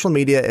me, social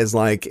media is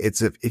like,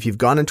 if you've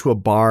gone into a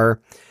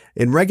bar.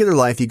 In regular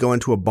life, you go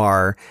into a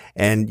bar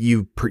and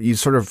you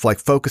sort of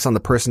focus on the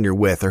person you're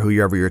with or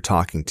whoever you're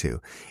talking to.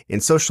 In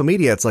social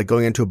media, it's like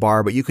going into a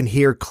bar, but you can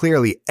hear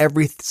clearly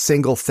every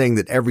single thing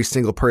that every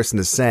single person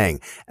is saying.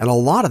 And a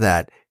lot of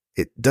that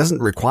it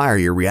doesn't require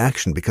your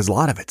reaction because a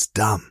lot of it's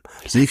dumb.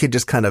 So you could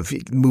just kind of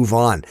move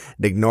on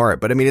and ignore it.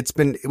 But I mean,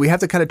 we have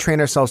to kind of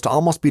train ourselves to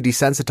almost be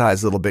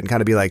desensitized a little bit and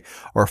kind of be like,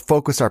 or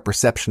focus our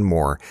perception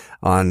more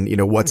on,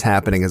 what's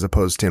happening as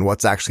opposed to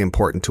what's actually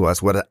important to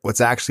us,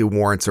 what's actually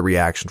warrants a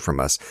reaction from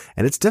us.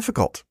 And it's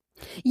difficult.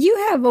 You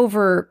have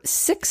over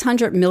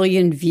 600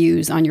 million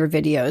views on your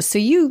videos. So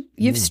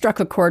you've struck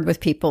a chord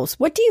with people.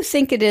 What do you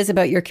think it is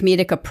about your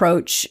comedic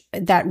approach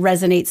that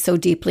resonates so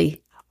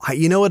deeply?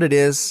 You know what it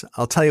is?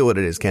 I'll tell you what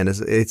it is, Candace.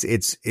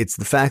 It's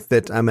the fact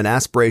that I'm an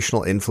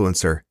aspirational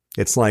influencer.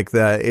 It's like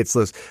it's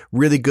those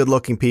really good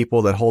looking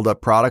people that hold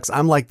up products.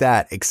 I'm like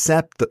that,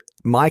 except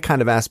my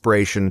kind of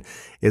aspiration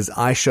is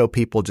I show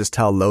people just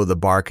how low the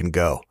bar can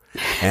go.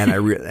 And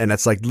and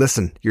it's like,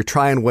 listen, you're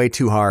trying way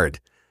too hard.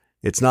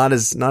 It's not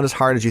as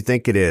hard as you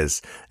think it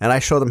is. And I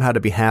show them how to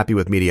be happy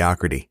with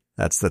mediocrity.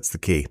 That's the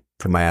key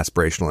for my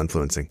aspirational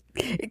influencing.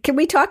 Can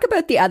we talk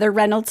about the other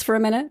Reynolds for a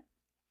minute?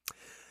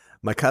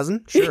 My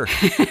cousin? Sure.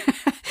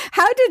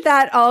 How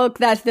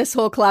did this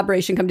whole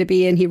collaboration come to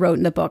be and he wrote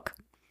in the book?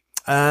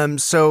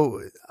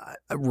 So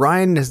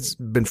Ryan has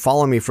been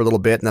following me for a little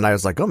bit, and then I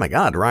was like, oh my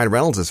God, Ryan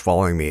Reynolds is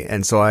following me.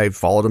 And so I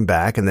followed him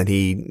back, and then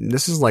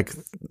this is like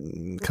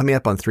coming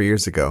up on 3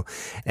 years ago,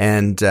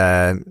 and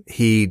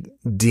he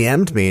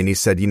DM'd me and he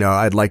said,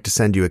 I'd like to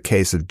send you a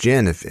case of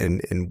gin if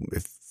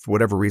for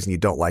whatever reason you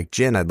don't like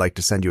gin, I'd like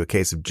to send you a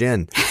case of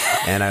gin.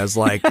 And I was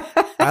like,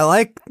 I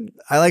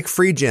like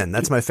free gin.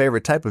 That's my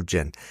favorite type of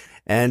gin.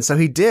 And so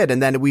he did.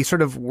 And then we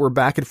sort of were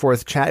back and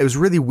forth chat. It was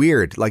really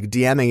weird, like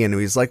DMing, and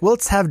he was like, well,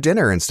 let's have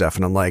dinner and stuff.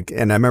 And I'm like,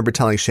 and I remember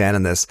telling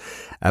Shannon this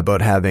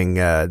about having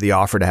the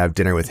offer to have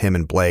dinner with him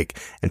and Blake.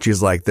 And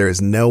she's like, there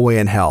is no way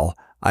in hell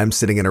I'm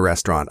sitting in a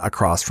restaurant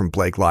across from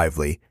Blake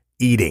Lively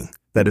eating.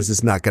 That is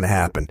just not going to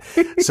happen.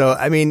 So,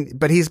 I mean,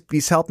 but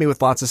he's helped me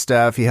with lots of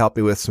stuff. He helped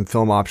me with some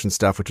film option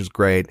stuff, which was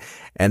great.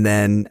 And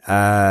then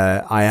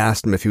I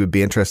asked him if he would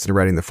be interested in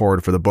writing the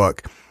foreword for the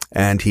book,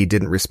 and he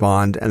didn't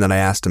respond. And then I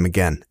asked him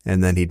again,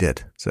 and then he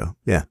did. So,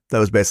 yeah, that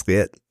was basically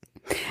it.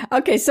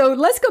 Okay, so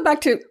let's go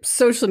back to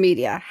social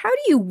media. How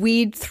do you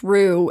weed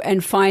through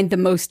and find the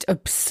most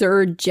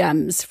absurd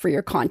gems for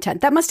your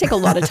content? That must take a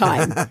lot of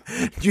time.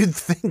 You'd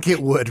think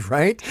it would,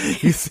 right?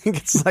 You think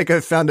it's like I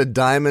found a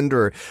diamond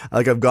or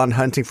like I've gone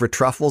hunting for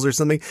truffles or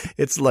something.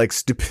 It's like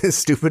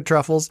stupid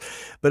truffles,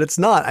 but it's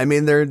not. I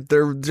mean,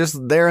 they're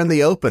just there in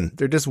the open.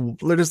 They're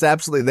just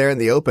absolutely there in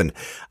the open.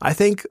 I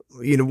think,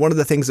 one of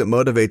the things that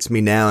motivates me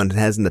now and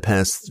has in the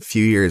past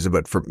few years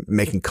for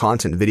making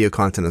content, video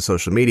content on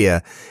social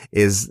media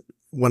is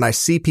when I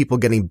see people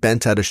getting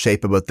bent out of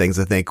shape about things,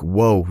 I think,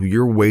 whoa,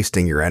 you're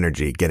wasting your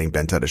energy getting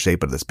bent out of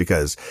shape of this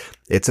because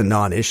it's a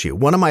non-issue.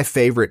 One of my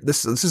favorite,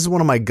 this is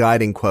one of my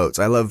guiding quotes.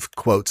 I love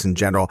quotes in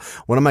general.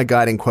 One of my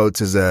guiding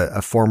quotes is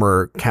a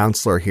former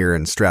counselor here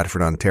in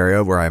Stratford,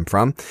 Ontario, where I'm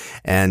from.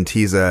 And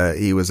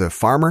he was a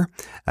farmer,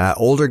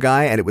 older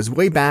guy. And it was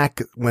way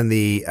back when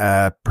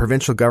the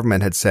provincial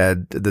government had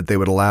said that they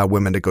would allow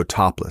women to go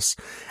topless.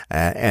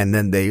 And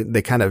then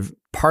they kind of,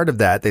 part of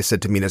that, they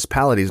said to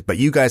municipalities, but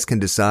you guys can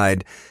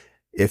decide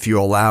if you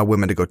allow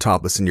women to go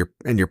topless in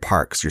your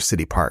parks, your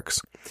city parks.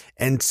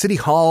 And City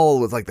Hall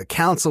was like, the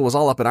council was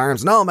all up in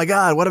arms. No, my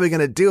God, what are we going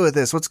to do with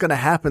this? What's going to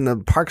happen? The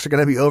parks are going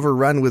to be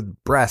overrun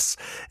with breasts.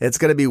 It's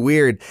going to be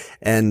weird.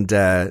 And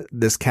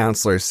this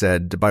counselor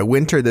said, by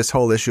winter, this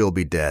whole issue will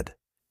be dead.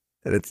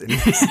 And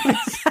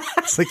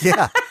it's like,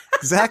 yeah,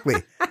 exactly.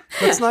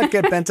 Let's not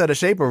get bent out of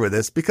shape over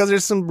this because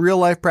there's some real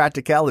life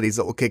practicalities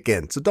that will kick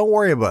in. So don't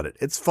worry about it.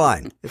 It's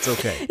fine. It's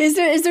okay. Is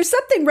there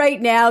something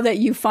right now that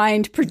you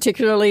find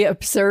particularly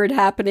absurd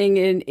happening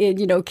in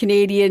the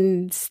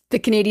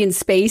Canadian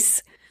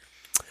space?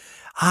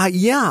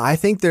 Yeah, I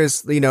think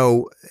there's,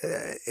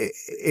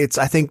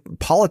 I think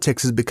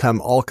politics has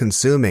become all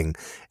consuming,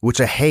 which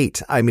I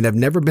hate. I mean, I've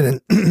never been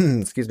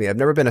I've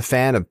never been a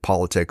fan of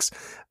politics,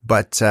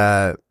 but,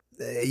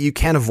 you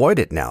can't avoid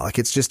it now. Like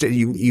it's just,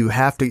 you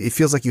have to, it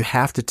feels like you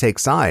have to take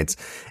sides.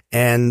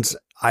 And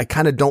I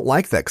kind of don't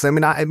like that. Cause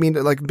I mean,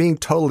 like being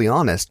totally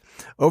honest,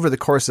 over the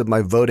course of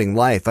my voting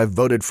life, I've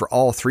voted for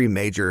all three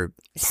major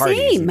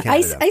parties. Same.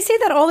 I say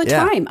that all the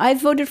time. I've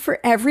voted for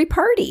every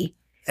party.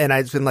 And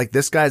I've been like,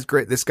 this guy's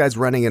great. This guy's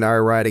running in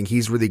our riding.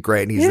 He's really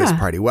great. And he's this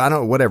party.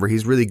 Well, whatever.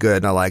 He's really good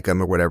and I like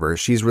him or whatever.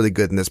 She's really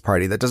good in this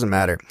party. That doesn't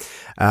matter.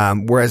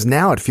 Whereas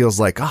now it feels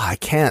like, I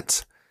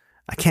can't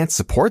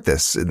support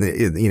this.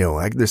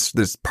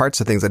 There's parts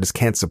of things I just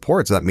can't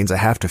support. So that means I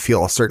have to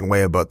feel a certain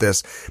way about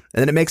this.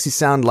 And then it makes you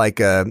sound like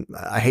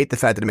I hate the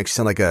fact that it makes you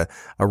sound like a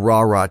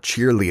rah-rah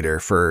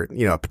cheerleader for,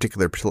 a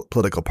particular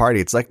political party.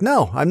 It's like,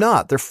 no, I'm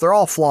not. They're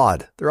all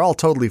flawed. They're all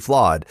totally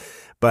flawed.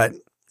 But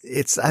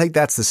I think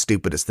that's the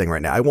stupidest thing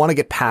right now. I want to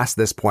get past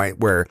this point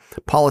where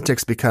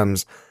politics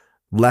becomes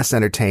less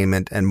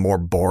entertainment and more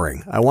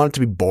boring. I want it to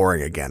be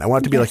boring again. I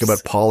want it to be like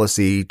about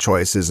policy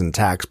choices and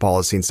tax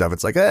policy and stuff.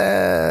 It's like,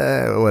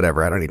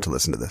 whatever. I don't need to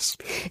listen to this.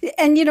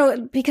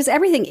 And, because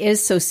everything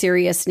is so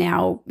serious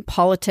now,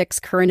 politics,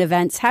 current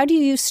events, how do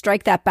you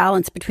strike that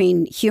balance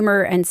between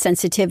humor and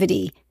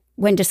sensitivity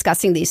when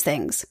discussing these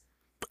things?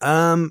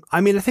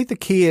 I mean, I think the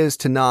key is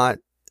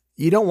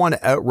you don't want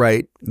to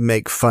outright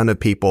make fun of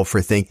people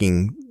for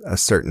thinking a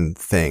certain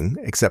thing,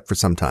 except for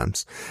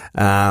sometimes.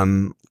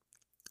 It's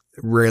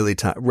rare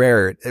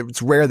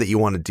that you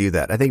want to do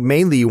that. I think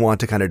mainly you want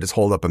to kind of just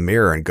hold up a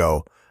mirror and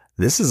go,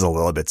 this is a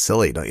little bit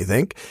silly, don't you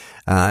think?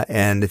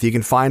 And if you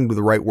can find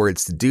the right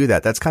words to do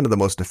that, that's kind of the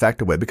most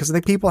effective way, because I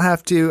think people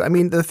have to, I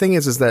mean, the thing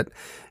is that,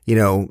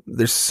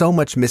 there's so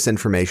much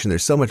misinformation,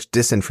 there's so much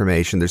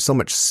disinformation, there's so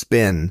much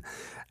spin,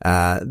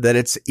 that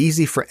it's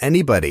easy for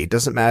anybody,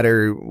 doesn't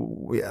matter,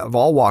 of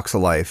all walks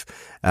of life,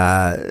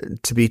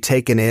 to be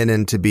taken in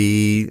and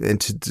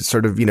to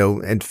sort of,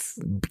 and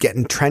get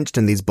entrenched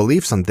in these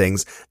beliefs on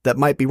things that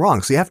might be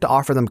wrong. So you have to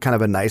offer them kind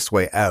of a nice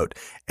way out.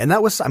 And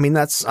I'm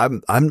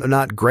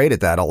not great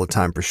at that all the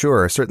time, for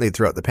sure. Certainly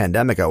throughout the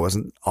pandemic, I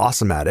wasn't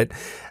awesome at it.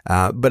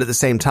 But at the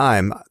same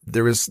time,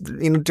 there was,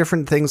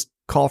 different things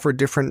call for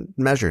different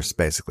measures,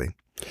 basically.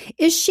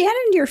 Is Shannon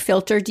your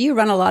filter? Do you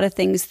run a lot of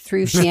things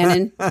through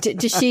Shannon?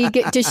 Does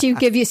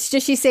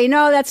she say,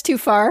 no, that's too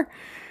far?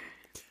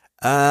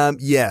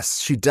 Yes,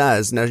 she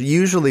does. Now,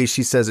 usually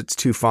she says it's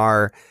too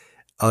far,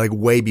 like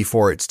way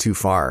before it's too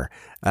far.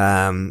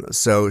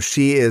 So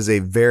she is a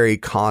very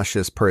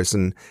cautious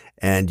person,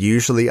 and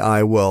usually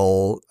I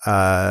will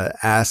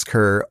ask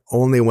her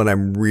only when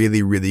I'm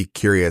really, really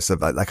curious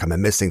of like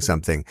I'm missing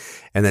something,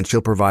 and then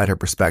she'll provide her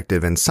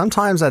perspective. And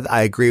sometimes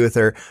I agree with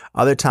her.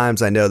 Other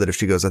times I know that if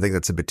she goes, I think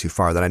that's a bit too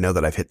far, then I know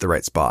that I've hit the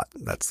right spot.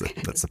 That's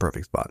the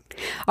perfect spot.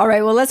 All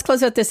right. Well, let's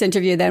close out this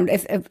interview then.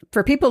 If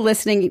for people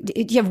listening, do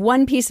you have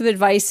one piece of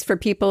advice for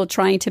people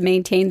trying to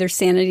maintain their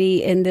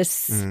sanity in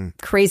this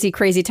crazy,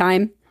 crazy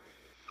time?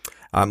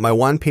 My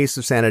one piece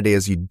of sanity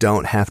is you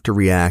don't have to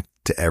react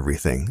to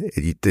everything.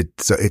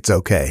 So it's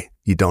okay.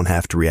 You don't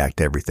have to react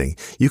to everything.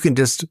 You can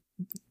just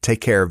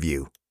take care of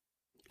you.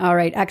 All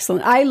right.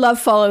 Excellent. I love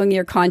following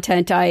your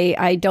content.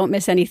 I don't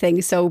miss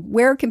anything. So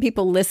where can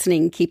people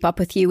listening keep up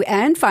with you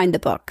and find the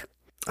book?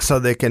 So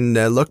they can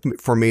look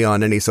for me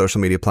on any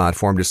social media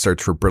platform. Just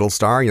search for Brittle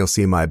Star and you'll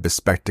see my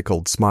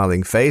bespectacled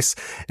smiling face.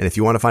 And if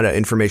you want to find out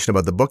information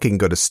about the book, you can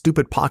go to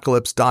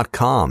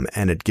stupidpocalypse.com,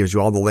 and it gives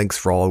you all the links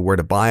for where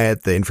to buy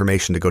it, the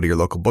information to go to your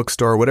local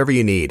bookstore, whatever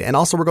you need. And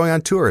also we're going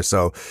on tour,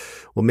 so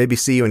we'll maybe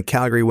see you in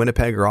Calgary,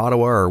 Winnipeg, or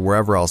Ottawa, or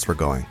wherever else we're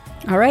going.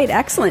 All right.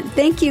 Excellent.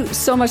 Thank you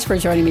so much for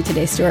joining me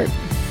today, Stuart.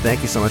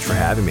 Thank you so much for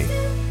having me.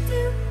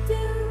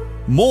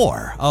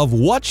 More of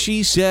What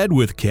She Said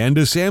with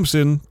Candace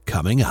Sampson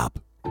coming up.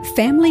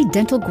 Family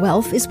Dental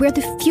Guelph is where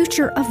the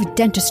future of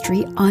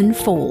dentistry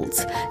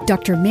unfolds.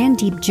 Dr.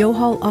 Mandeep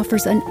Johal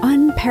offers an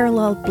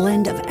unparalleled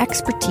blend of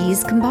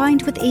expertise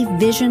combined with a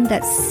vision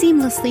that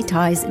seamlessly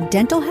ties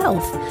dental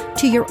health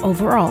to your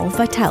overall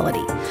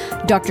vitality.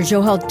 Dr.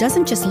 Johal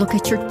doesn't just look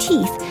at your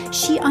teeth,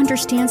 she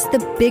understands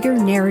the bigger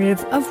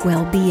narrative of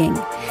well-being.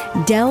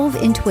 Delve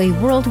into a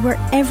world where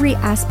every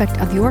aspect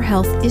of your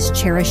health is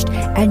cherished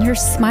and your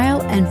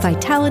smile and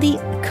vitality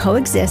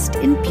coexist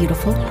in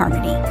beautiful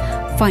harmony.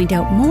 Find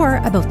out more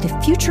about the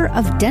future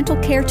of dental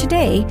care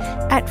today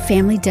at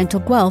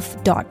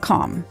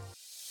FamilyDentalGuelph.com.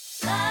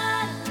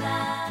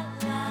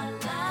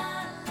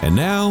 And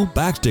now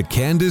back to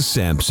Candace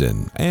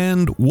Sampson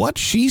and What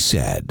She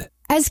Said.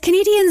 As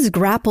Canadians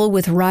grapple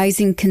with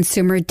rising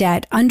consumer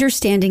debt,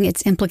 understanding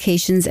its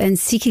implications and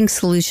seeking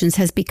solutions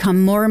has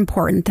become more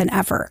important than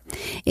ever.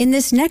 In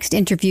this next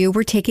interview,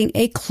 we're taking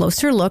a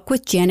closer look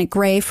with Janet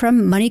Gray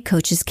from Money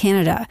Coaches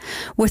Canada.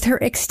 With her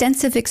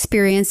extensive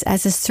experience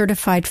as a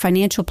certified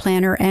financial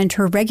planner and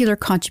her regular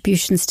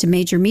contributions to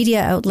major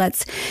media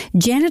outlets,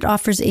 Janet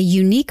offers a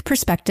unique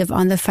perspective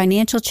on the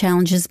financial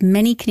challenges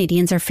many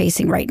Canadians are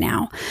facing right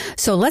now.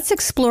 So let's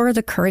explore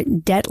the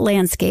current debt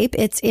landscape,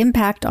 its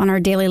impact on our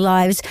daily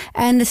lives,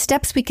 and the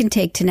steps we can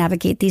take to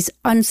navigate these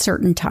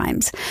uncertain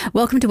times.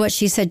 Welcome to What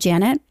She Said,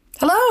 Janet.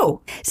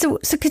 Hello. So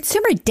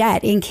consumer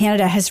debt in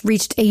Canada has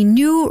reached a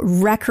new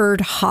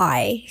record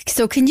high.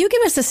 So can you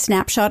give us a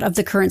snapshot of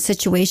the current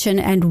situation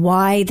and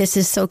why this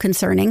is so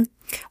concerning?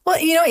 Well,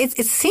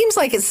 it seems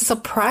like it's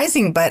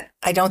surprising, but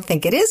I don't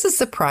think it is a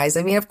surprise.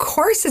 I mean, of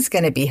course it's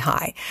going to be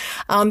high.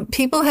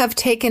 People have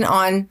taken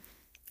on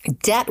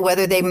debt,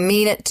 whether they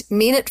mean it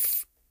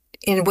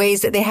in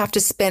ways that they have to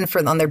spend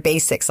on their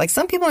basics. Like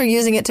some people are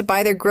using it to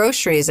buy their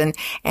groceries and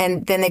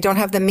then they don't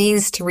have the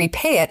means to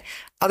repay it.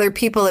 Other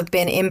people have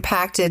been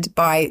impacted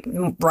by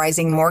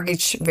rising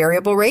mortgage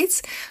variable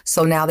rates.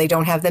 So now they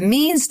don't have the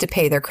means to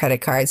pay their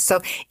credit cards. So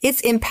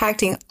it's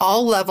impacting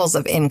all levels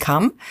of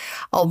income.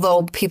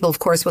 Although people, of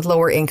course, with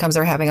lower incomes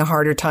are having a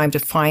harder time to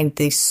find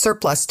the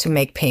surplus to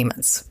make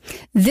payments.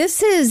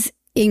 This is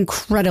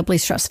incredibly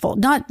stressful.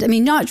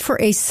 Not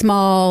for a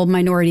small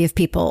minority of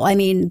people. I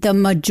mean, the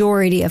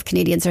majority of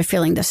Canadians are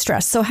feeling the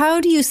stress. So how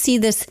do you see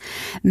this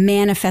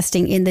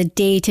manifesting in the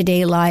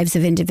day-to-day lives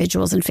of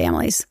individuals and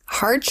families?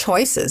 Hard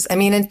choices.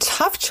 And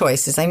tough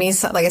choices. Like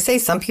I say,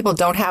 some people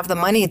don't have the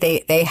money.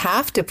 They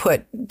have to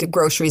put the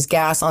groceries,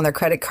 gas on their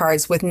credit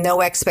cards with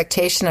no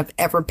expectation of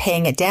ever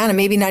paying it down and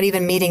maybe not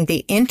even meeting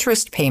the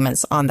interest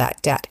payments on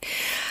that debt.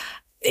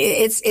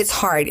 it's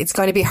hard. It's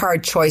going to be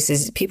hard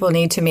choices. People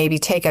need to maybe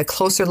take a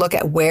closer look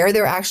at where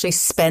they're actually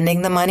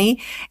spending the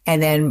money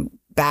and then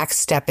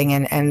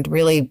backstepping and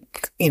really,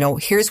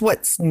 here's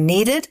what's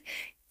needed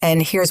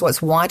and here's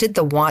what's wanted.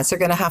 The wants are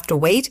going to have to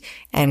wait,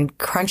 and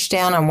crunch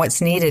down on what's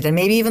needed, and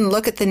maybe even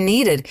look at the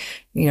needed.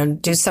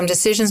 Do some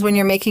decisions when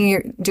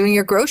you're doing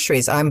your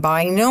groceries. I'm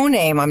buying no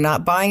name. I'm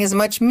not buying as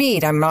much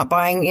meat. I'm not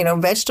buying,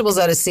 vegetables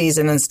out of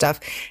season and stuff,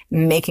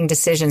 making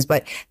decisions.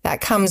 But that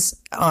comes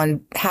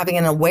on having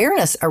an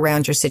awareness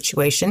around your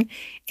situation.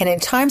 And in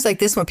times like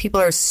this, when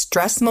people are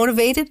stress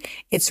motivated,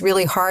 it's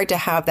really hard to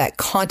have that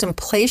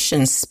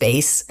contemplation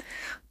space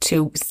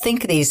to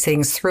think these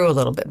things through a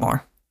little bit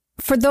more.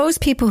 For those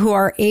people who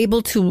are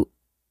able to,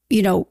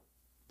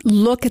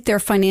 look at their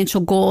financial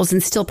goals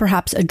and still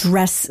perhaps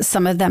address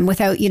some of them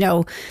without,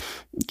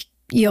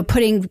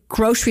 putting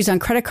groceries on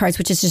credit cards,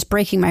 which is just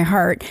breaking my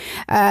heart.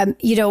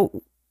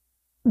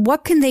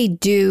 What can they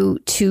do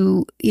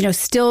to,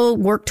 still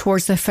work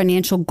towards their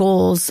financial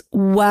goals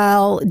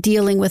while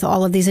dealing with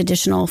all of these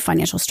additional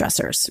financial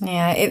stressors?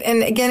 Yeah.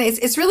 And again,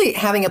 it's really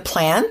having a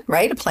plan,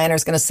 right? A planner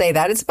is going to say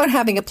that. It's about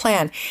having a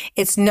plan.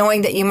 It's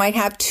knowing that you might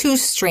have two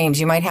streams.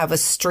 You might have a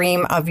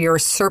stream of your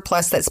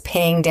surplus that's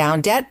paying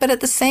down debt, but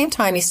at the same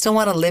time, you still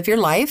want to live your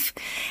life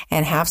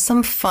and have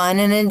some fun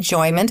and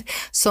enjoyment.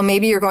 So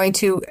maybe you're going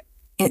to,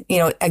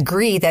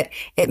 agree that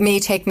it may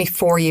take me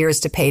 4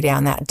 years to pay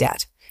down that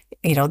debt.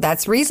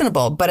 That's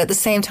reasonable. But at the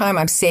same time,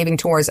 I'm saving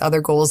towards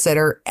other goals that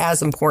are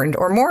as important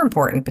or more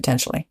important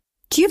potentially.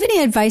 Do you have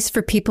any advice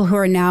for people who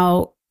are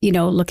now,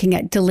 looking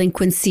at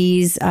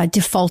delinquencies,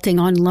 defaulting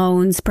on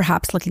loans,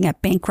 perhaps looking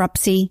at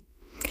bankruptcy?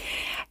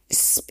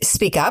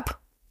 Speak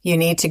up. You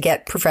need to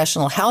get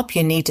professional help.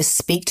 You need to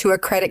speak to a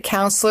credit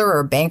counselor or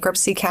a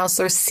bankruptcy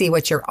counselor, see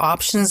what your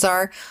options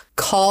are.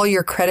 Call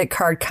your credit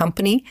card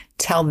company.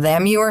 Tell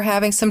them you are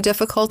having some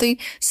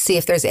difficulty. See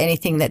if there's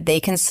anything that they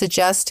can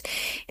suggest.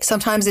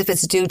 Sometimes if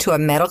it's due to a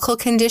medical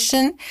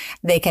condition,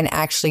 they can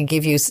actually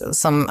give you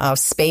some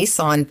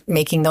space on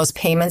making those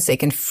payments. They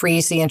can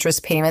freeze the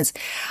interest payments.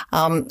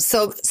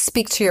 So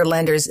speak to your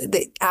lenders.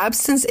 The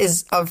absence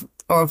of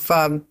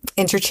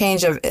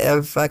interchange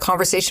of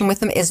conversation with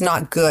them is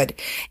not good.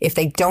 If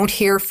they don't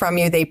hear from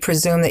you, they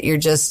presume that you're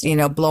just,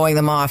 blowing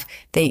them off.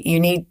 You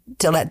need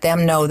to let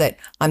them know that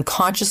I'm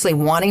consciously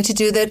wanting to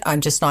do that.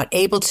 I'm just not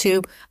able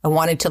to. I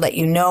wanted to let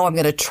you know I'm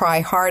going to try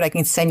hard. I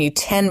can send you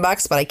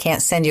 $10, but I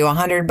can't send you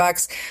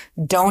 $100.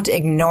 Don't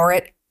ignore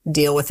it.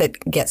 Deal with it.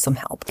 Get some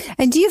help.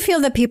 And do you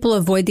feel that people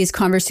avoid these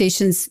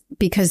conversations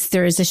because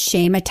there is a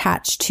shame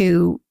attached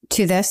to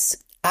this?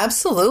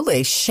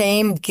 Absolutely.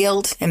 Shame,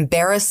 guilt,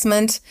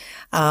 embarrassment,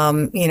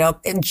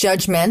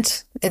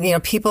 judgment.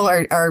 People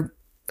are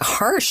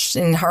harsh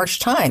in harsh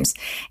times.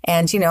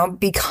 And,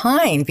 be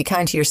kind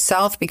to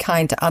yourself, be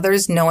kind to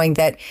others, knowing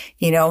that,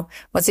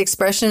 what's the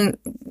expression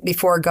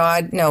before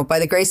God? No, by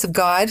the grace of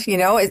God,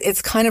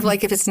 it's kind of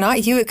like if it's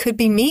not you, it could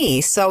be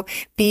me. So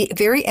be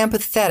very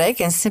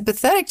empathetic and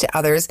sympathetic to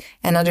others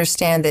and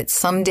understand that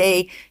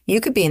someday you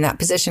could be in that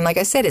position. Like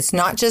I said, it's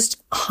not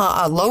just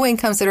low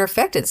incomes that are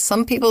affected.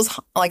 Some people's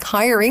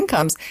higher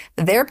incomes,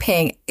 they're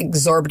paying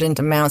exorbitant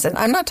amounts. And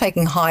I'm not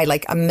talking high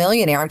like a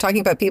millionaire. I'm talking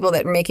about people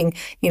that are making,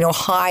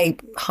 high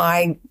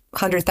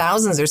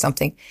 100,000s or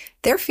something.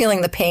 They're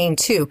feeling the pain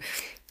too.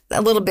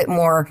 A little bit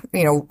more,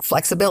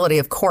 flexibility,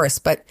 of course,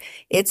 but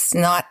it's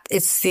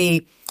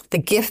the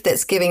gift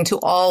that's giving to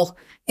all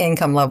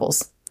income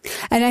levels.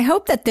 And I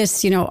hope that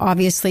this,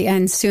 obviously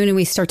ends soon and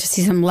we start to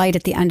see some light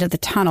at the end of the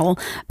tunnel.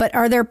 But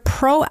are there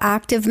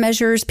proactive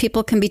measures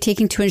people can be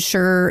taking to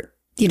ensure,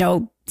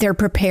 they're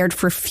prepared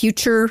for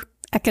future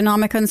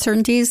economic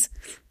uncertainties?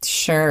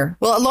 Sure.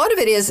 Well, a lot of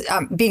it is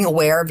being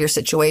aware of your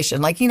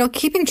situation.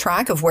 Keeping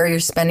track of where you're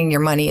spending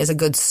your money is a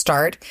good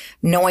start.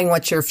 Knowing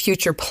what your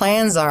future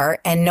plans are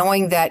and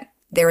knowing that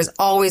there is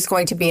always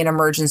going to be an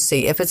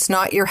emergency. If it's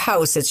not your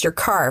house, it's your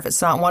car. If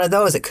it's not one of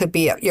those, it could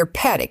be your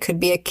pet. It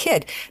could be a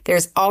kid.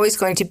 There's always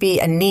going to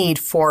be a need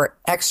for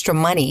extra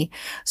money.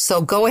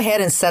 So go ahead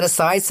and set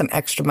aside some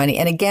extra money.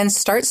 And again,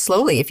 start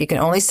slowly. If you can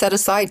only set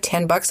aside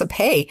 $10 a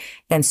pay,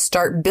 then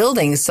start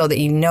building so that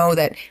you know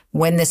that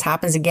when this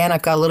happens again,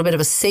 I've got a little bit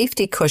of a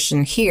safety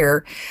cushion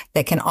here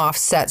that can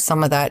offset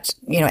some of that,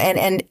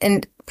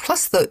 and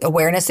plus the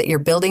awareness that you're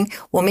building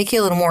will make you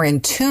a little more in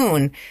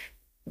tune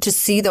to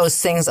see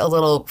those things a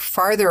little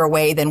farther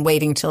away than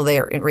waiting till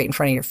they're right in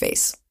front of your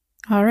face.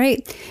 All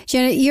right.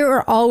 Janet, you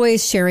are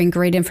always sharing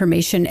great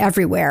information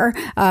everywhere.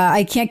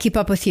 I can't keep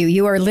up with you.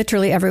 You are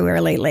literally everywhere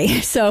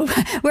lately. So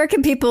where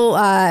can people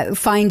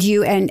find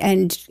you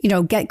and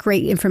get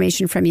great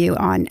information from you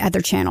on other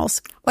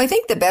channels? Well, I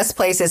think the best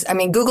place is,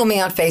 Google me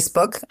on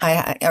Facebook.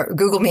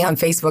 Google me on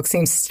Facebook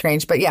seems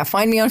strange, but yeah,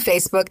 find me on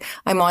Facebook.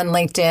 I'm on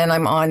LinkedIn.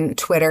 I'm on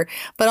Twitter,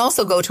 but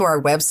also go to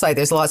our website.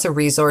 There's lots of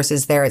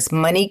resources there. It's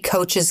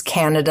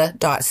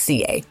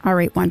moneycoachescanada.ca. All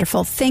right.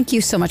 Wonderful. Thank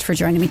you so much for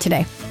joining me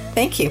today.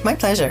 Thank you. My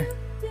pleasure.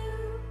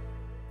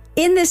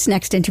 In this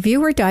next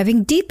interview, we're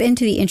diving deep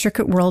into the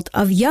intricate world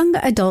of young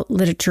adult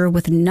literature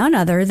with none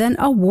other than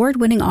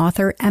award-winning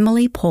author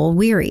Emily Pohl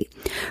Weary.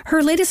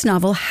 Her latest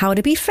novel, How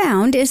to Be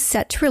Found, is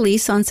set to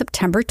release on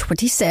September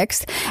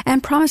 26th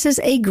and promises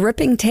a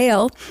gripping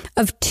tale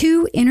of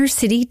two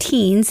inner-city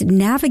teens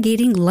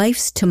navigating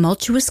life's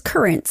tumultuous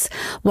currents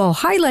while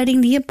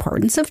highlighting the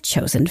importance of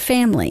chosen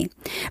family.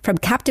 From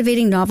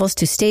captivating novels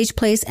to stage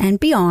plays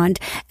and beyond,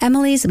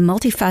 Emily's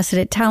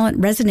multifaceted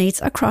talent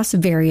resonates across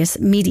various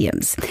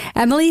mediums.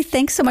 Emily,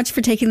 thanks so much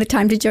for taking the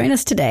time to join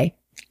us today.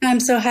 I'm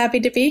so happy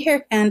to be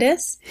here,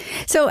 Candace.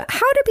 So How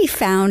to Be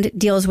Found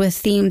deals with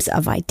themes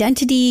of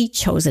identity,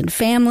 chosen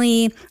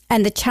family,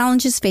 and the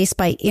challenges faced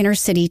by inner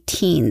city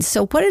teens.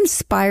 So what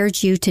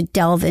inspired you to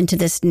delve into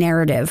this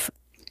narrative?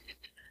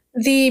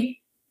 The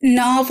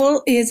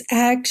novel is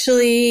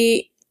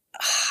actually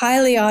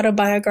highly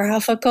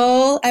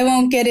autobiographical. I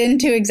won't get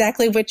into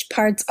exactly which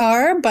parts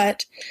are,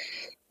 but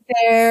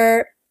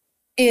there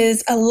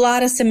is a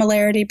lot of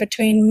similarity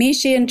between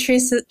Mishi and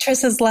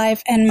Trissa's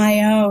life and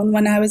my own.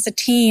 When I was a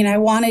teen, I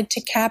wanted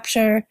to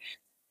capture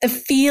the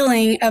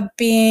feeling of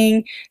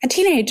being a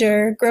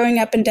teenager growing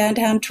up in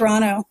downtown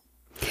Toronto.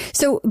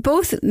 So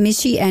both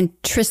Mishi and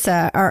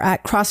Trissa are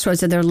at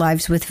crossroads of their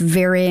lives with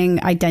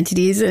varying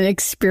identities and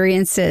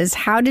experiences.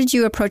 How did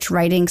you approach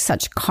writing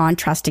such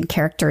contrasting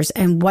characters,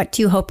 and what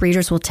do you hope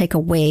readers will take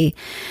away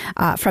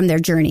from their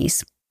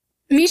journeys?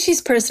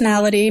 Mishi's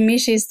personality,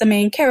 Mishi's the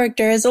main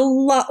character, is a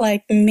lot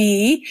like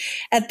me.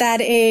 At that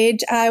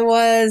age, I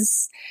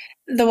was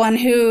the one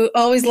who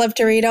always loved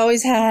to read,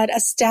 always had a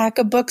stack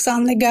of books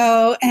on the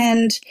go,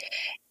 and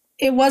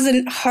it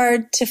wasn't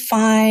hard to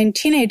find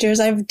teenagers.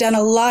 I've done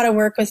a lot of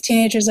work with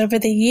teenagers over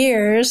the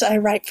years. I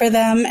write for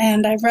them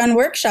and I run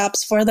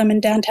workshops for them in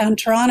downtown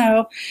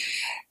Toronto.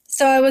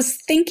 So I was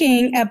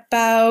thinking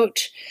about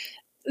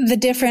the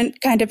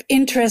different kind of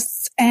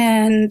interests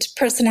and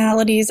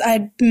personalities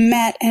I'd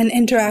met and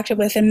interacted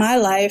with in my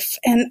life.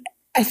 And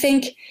I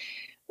think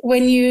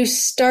when you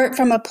start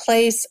from a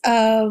place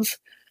of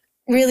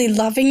really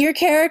loving your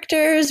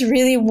characters,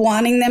 really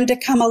wanting them to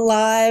come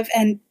alive,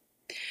 and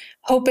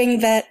hoping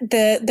that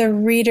the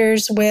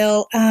readers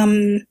will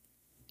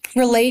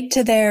relate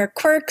to their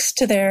quirks,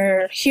 to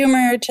their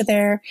humor, to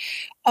their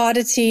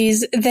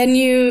oddities, then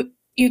you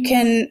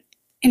can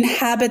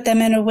inhabit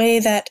them in a way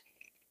that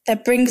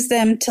brings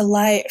them to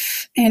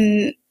life.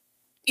 And,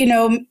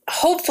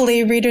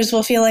 hopefully readers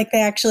will feel like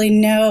they actually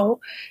know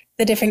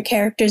the different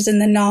characters in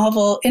the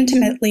novel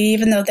intimately,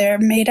 even though they're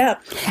made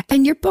up.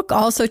 And your book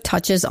also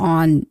touches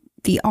on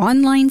the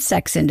online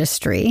sex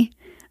industry,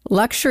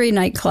 luxury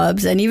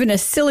nightclubs, and even a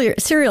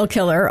serial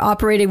killer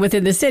operating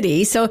within the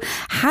city. So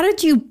how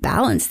did you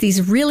balance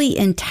these really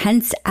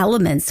intense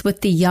elements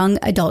with the young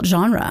adult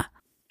genre?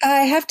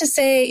 I have to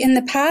say, in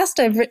the past,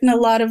 I've written a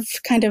lot of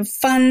kind of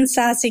fun,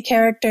 sassy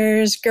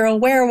characters, girl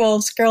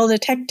werewolves, girl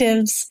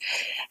detectives.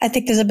 I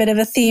think there's a bit of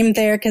a theme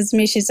there because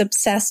Mishi's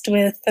obsessed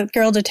with the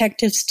girl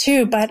detectives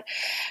too. But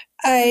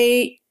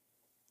I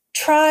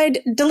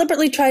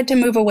deliberately tried to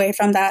move away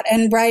from that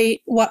and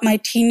write what my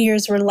teen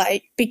years were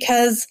like,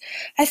 because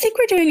I think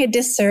we're doing a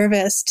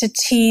disservice to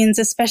teens,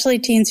 especially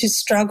teens who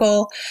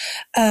struggle,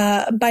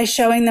 by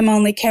showing them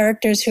only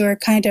characters who are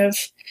kind of,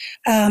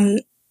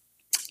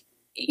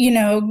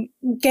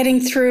 getting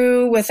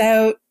through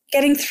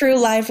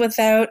life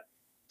without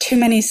too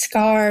many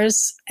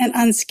scars and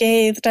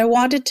unscathed. I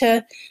wanted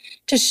to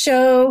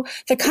show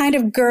the kind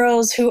of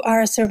girls who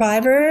are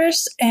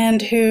survivors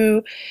and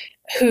who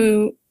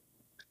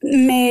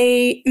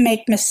may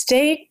make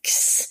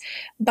mistakes,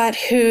 but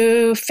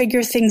who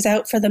figure things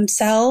out for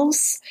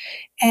themselves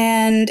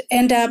and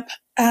end up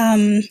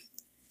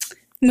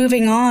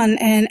moving on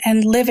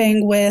and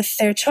living with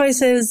their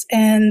choices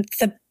and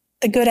the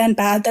good and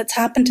bad that's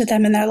happened to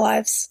them in their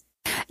lives.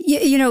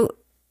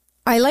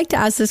 I like to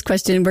ask this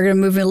question. We're going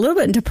to move a little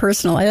bit into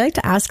personal. I like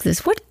to ask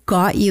this. What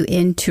got you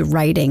into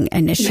writing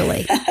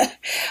initially?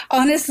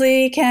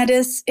 Honestly,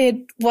 Candace, it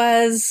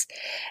was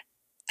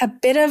a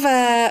bit of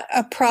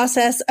a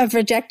process of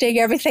rejecting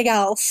everything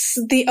else.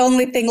 The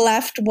only thing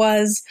left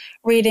was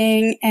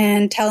reading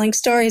and telling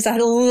stories. I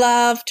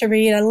love to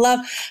read.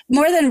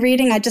 More than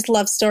reading, I just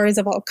love stories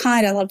of all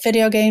kinds. I love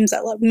video games.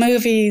 I love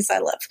movies. I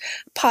love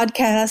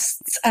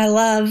podcasts. I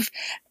love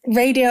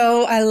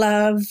radio. I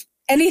love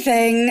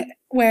anything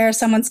where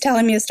someone's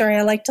telling me a story.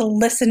 I like to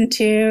listen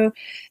to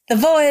the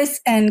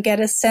voice and get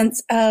a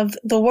sense of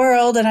the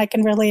world, and I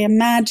can really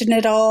imagine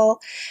it all.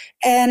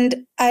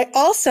 And I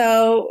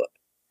also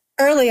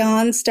early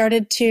on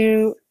started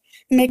to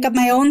make up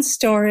my own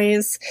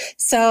stories.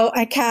 So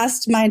I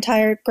cast my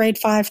entire grade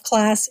 5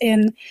 class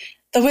in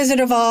The Wizard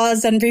of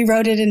Oz and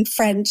rewrote it in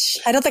French.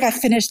 I don't think I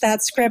finished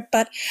that script,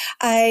 but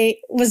I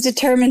was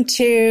determined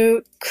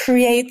to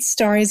create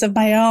stories of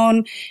my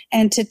own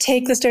and to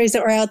take the stories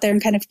that were out there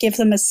and kind of give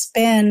them a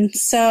spin,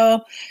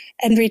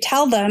 and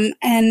retell them.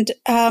 And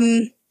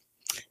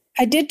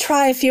I did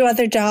try a few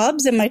other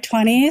jobs in my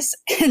 20s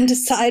and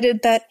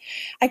decided that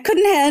I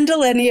couldn't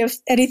handle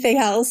anything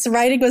else.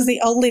 Writing was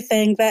the only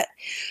thing that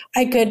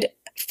I could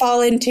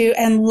fall into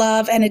and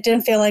love, and it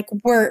didn't feel like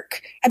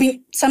work. I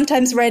mean,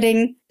 sometimes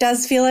writing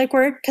does feel like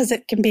work because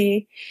it can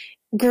be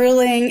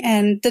grueling,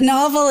 and the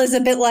novel is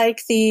a bit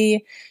like the,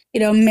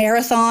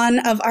 marathon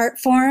of art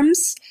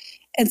forms.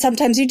 And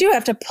sometimes you do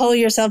have to pull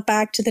yourself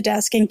back to the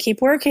desk and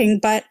keep working,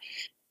 but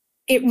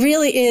it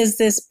really is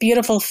this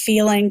beautiful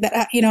feeling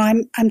that,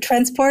 I'm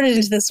transported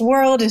into this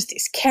world, into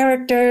these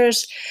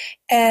characters,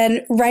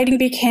 and writing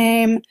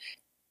became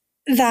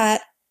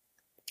that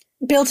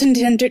built-in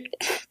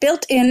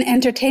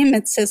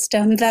entertainment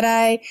system that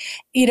I,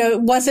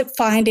 wasn't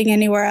finding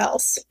anywhere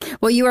else.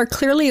 Well, you are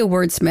clearly a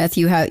wordsmith.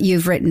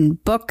 You've written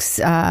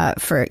books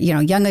for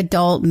young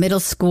adult,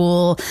 middle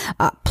school,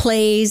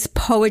 plays,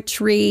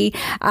 poetry.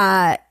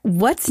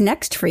 What's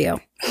next for you?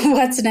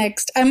 What's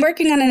next? I'm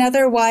working on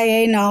another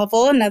YA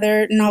novel,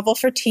 another novel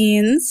for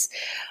teens,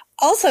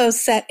 also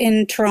set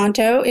in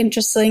Toronto,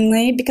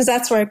 interestingly, because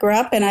that's where I grew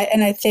up, and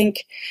I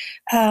think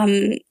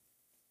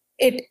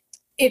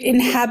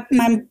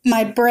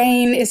my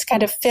brain is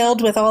kind of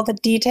filled with all the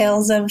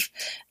details of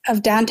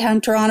downtown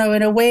Toronto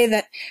in a way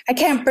that I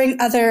can't bring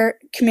other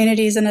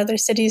communities and other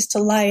cities to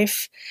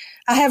life.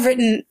 I have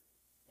written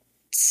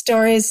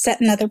stories set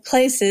in other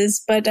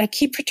places, but I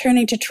keep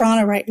returning to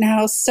Toronto right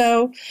now.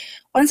 So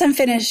once I'm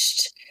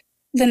finished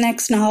the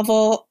next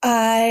novel,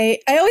 I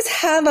always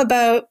have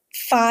about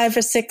 5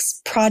 or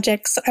 6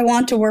 projects I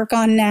want to work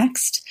on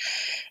next.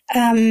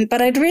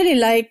 But I'd really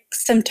like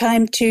some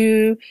time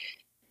to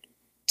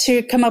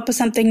come up with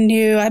something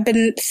new. I've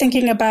been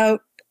thinking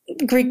about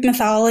Greek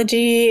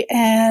mythology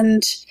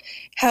and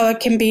how it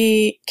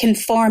can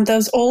form,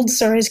 those old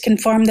stories can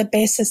form the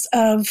basis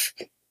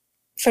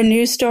for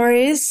new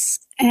stories.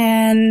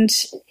 And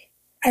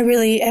I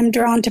really am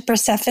drawn to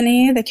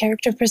Persephone, the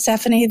character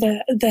Persephone,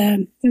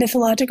 the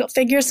mythological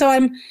figure. So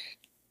I'm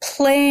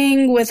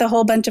playing with a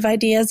whole bunch of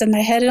ideas in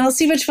my head, and I'll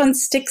see which one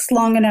sticks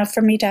long enough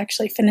for me to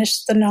actually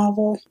finish the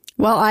novel.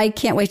 Well, I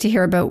can't wait to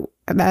hear about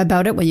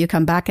it when you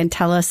come back and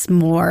tell us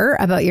more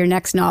about your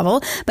next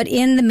novel. But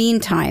in the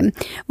meantime,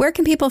 where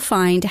can people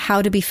find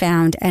How to Be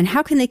Found, and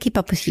how can they keep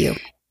up with you?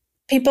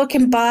 People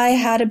can buy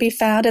How to Be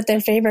Found at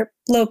their favorite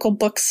local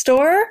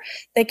bookstore.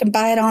 They can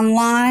buy it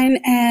online,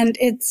 and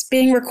it's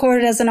being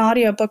recorded as an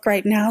audiobook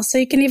right now. So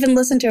you can even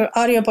listen to it.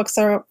 Audiobooks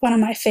are one of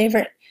my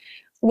favorite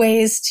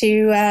ways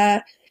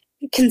to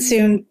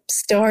consume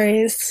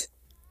stories.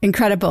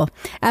 Incredible.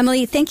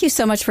 Emily, thank you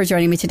so much for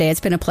joining me today.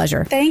 It's been a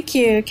pleasure. Thank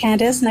you,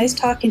 Candace. Nice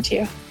talking to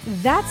you.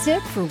 That's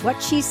it for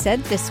What She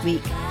Said this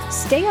week.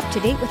 Stay up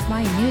to date with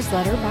my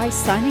newsletter by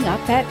signing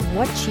up at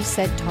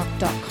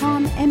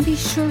whatshesaidtalk.com, and be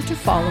sure to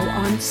follow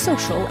on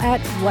social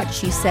at What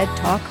She Said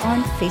Talk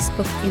on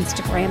Facebook,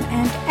 Instagram,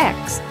 and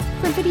X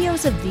for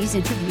videos of these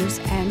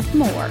interviews and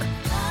more.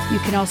 You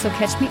can also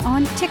catch me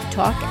on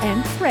TikTok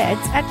and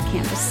Threads at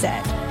Candace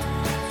Said.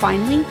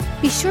 Finally,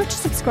 be sure to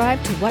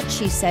subscribe to What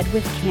She Said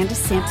with Candace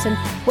Sampson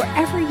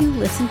wherever you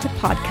listen to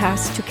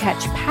podcasts to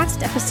catch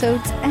past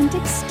episodes and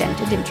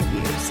extended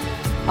interviews.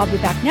 I'll be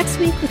back next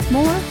week with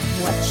more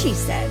What She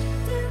Said.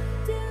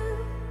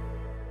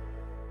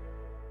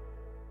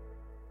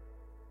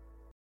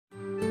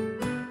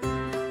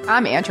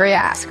 I'm Andrea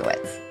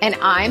Askowitz. And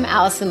I'm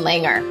Allison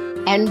Langer.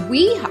 And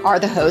we are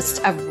the hosts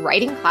of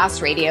Writing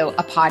Class Radio,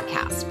 a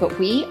podcast, but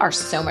we are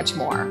so much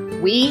more.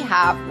 We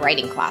have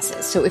writing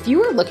classes. So if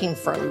you are looking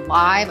for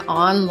live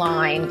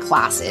online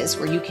classes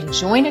where you can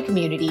join a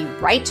community,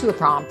 write to a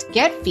prompt,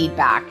 get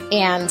feedback,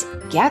 and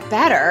get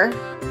better,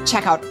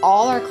 check out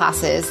all our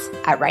classes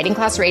at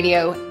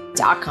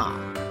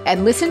writingclassradio.com.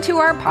 And listen to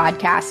our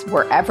podcast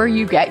wherever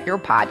you get your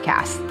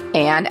podcasts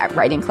and at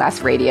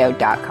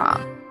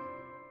writingclassradio.com.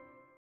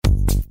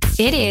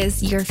 It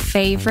is your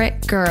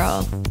favorite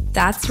girl.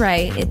 That's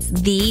right, it's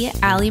the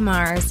Allie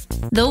Mars,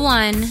 the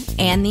one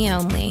and the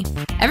only.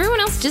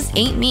 Everyone else just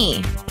ain't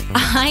me.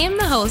 I am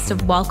the host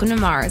of Welcome to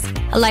Mars,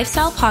 a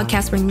lifestyle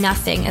podcast where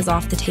nothing is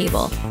off the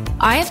table.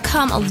 I have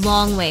come a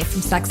long way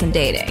from sex and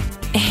dating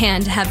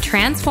and have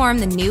transformed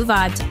the new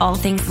vibe to all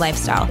things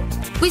lifestyle.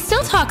 We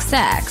still talk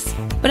sex,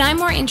 but I'm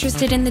more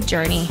interested in the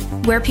journey,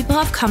 where people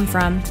have come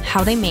from,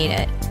 how they made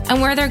it,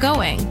 and where they're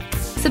going.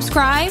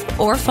 Subscribe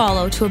or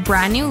follow to a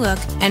brand new look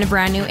and a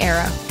brand new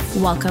era.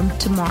 Welcome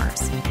to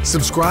Mars.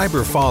 Subscribe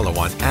or follow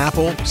on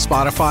Apple,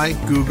 Spotify,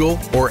 Google,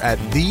 or at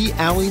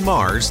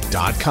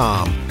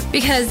thealliemars.com.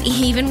 Because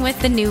even with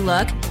the new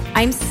look,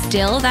 I'm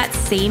still that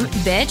same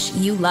bitch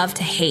you love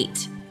to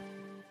hate.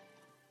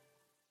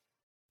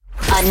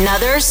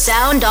 Another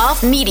Sound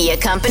Off Media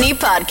Company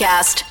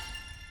podcast.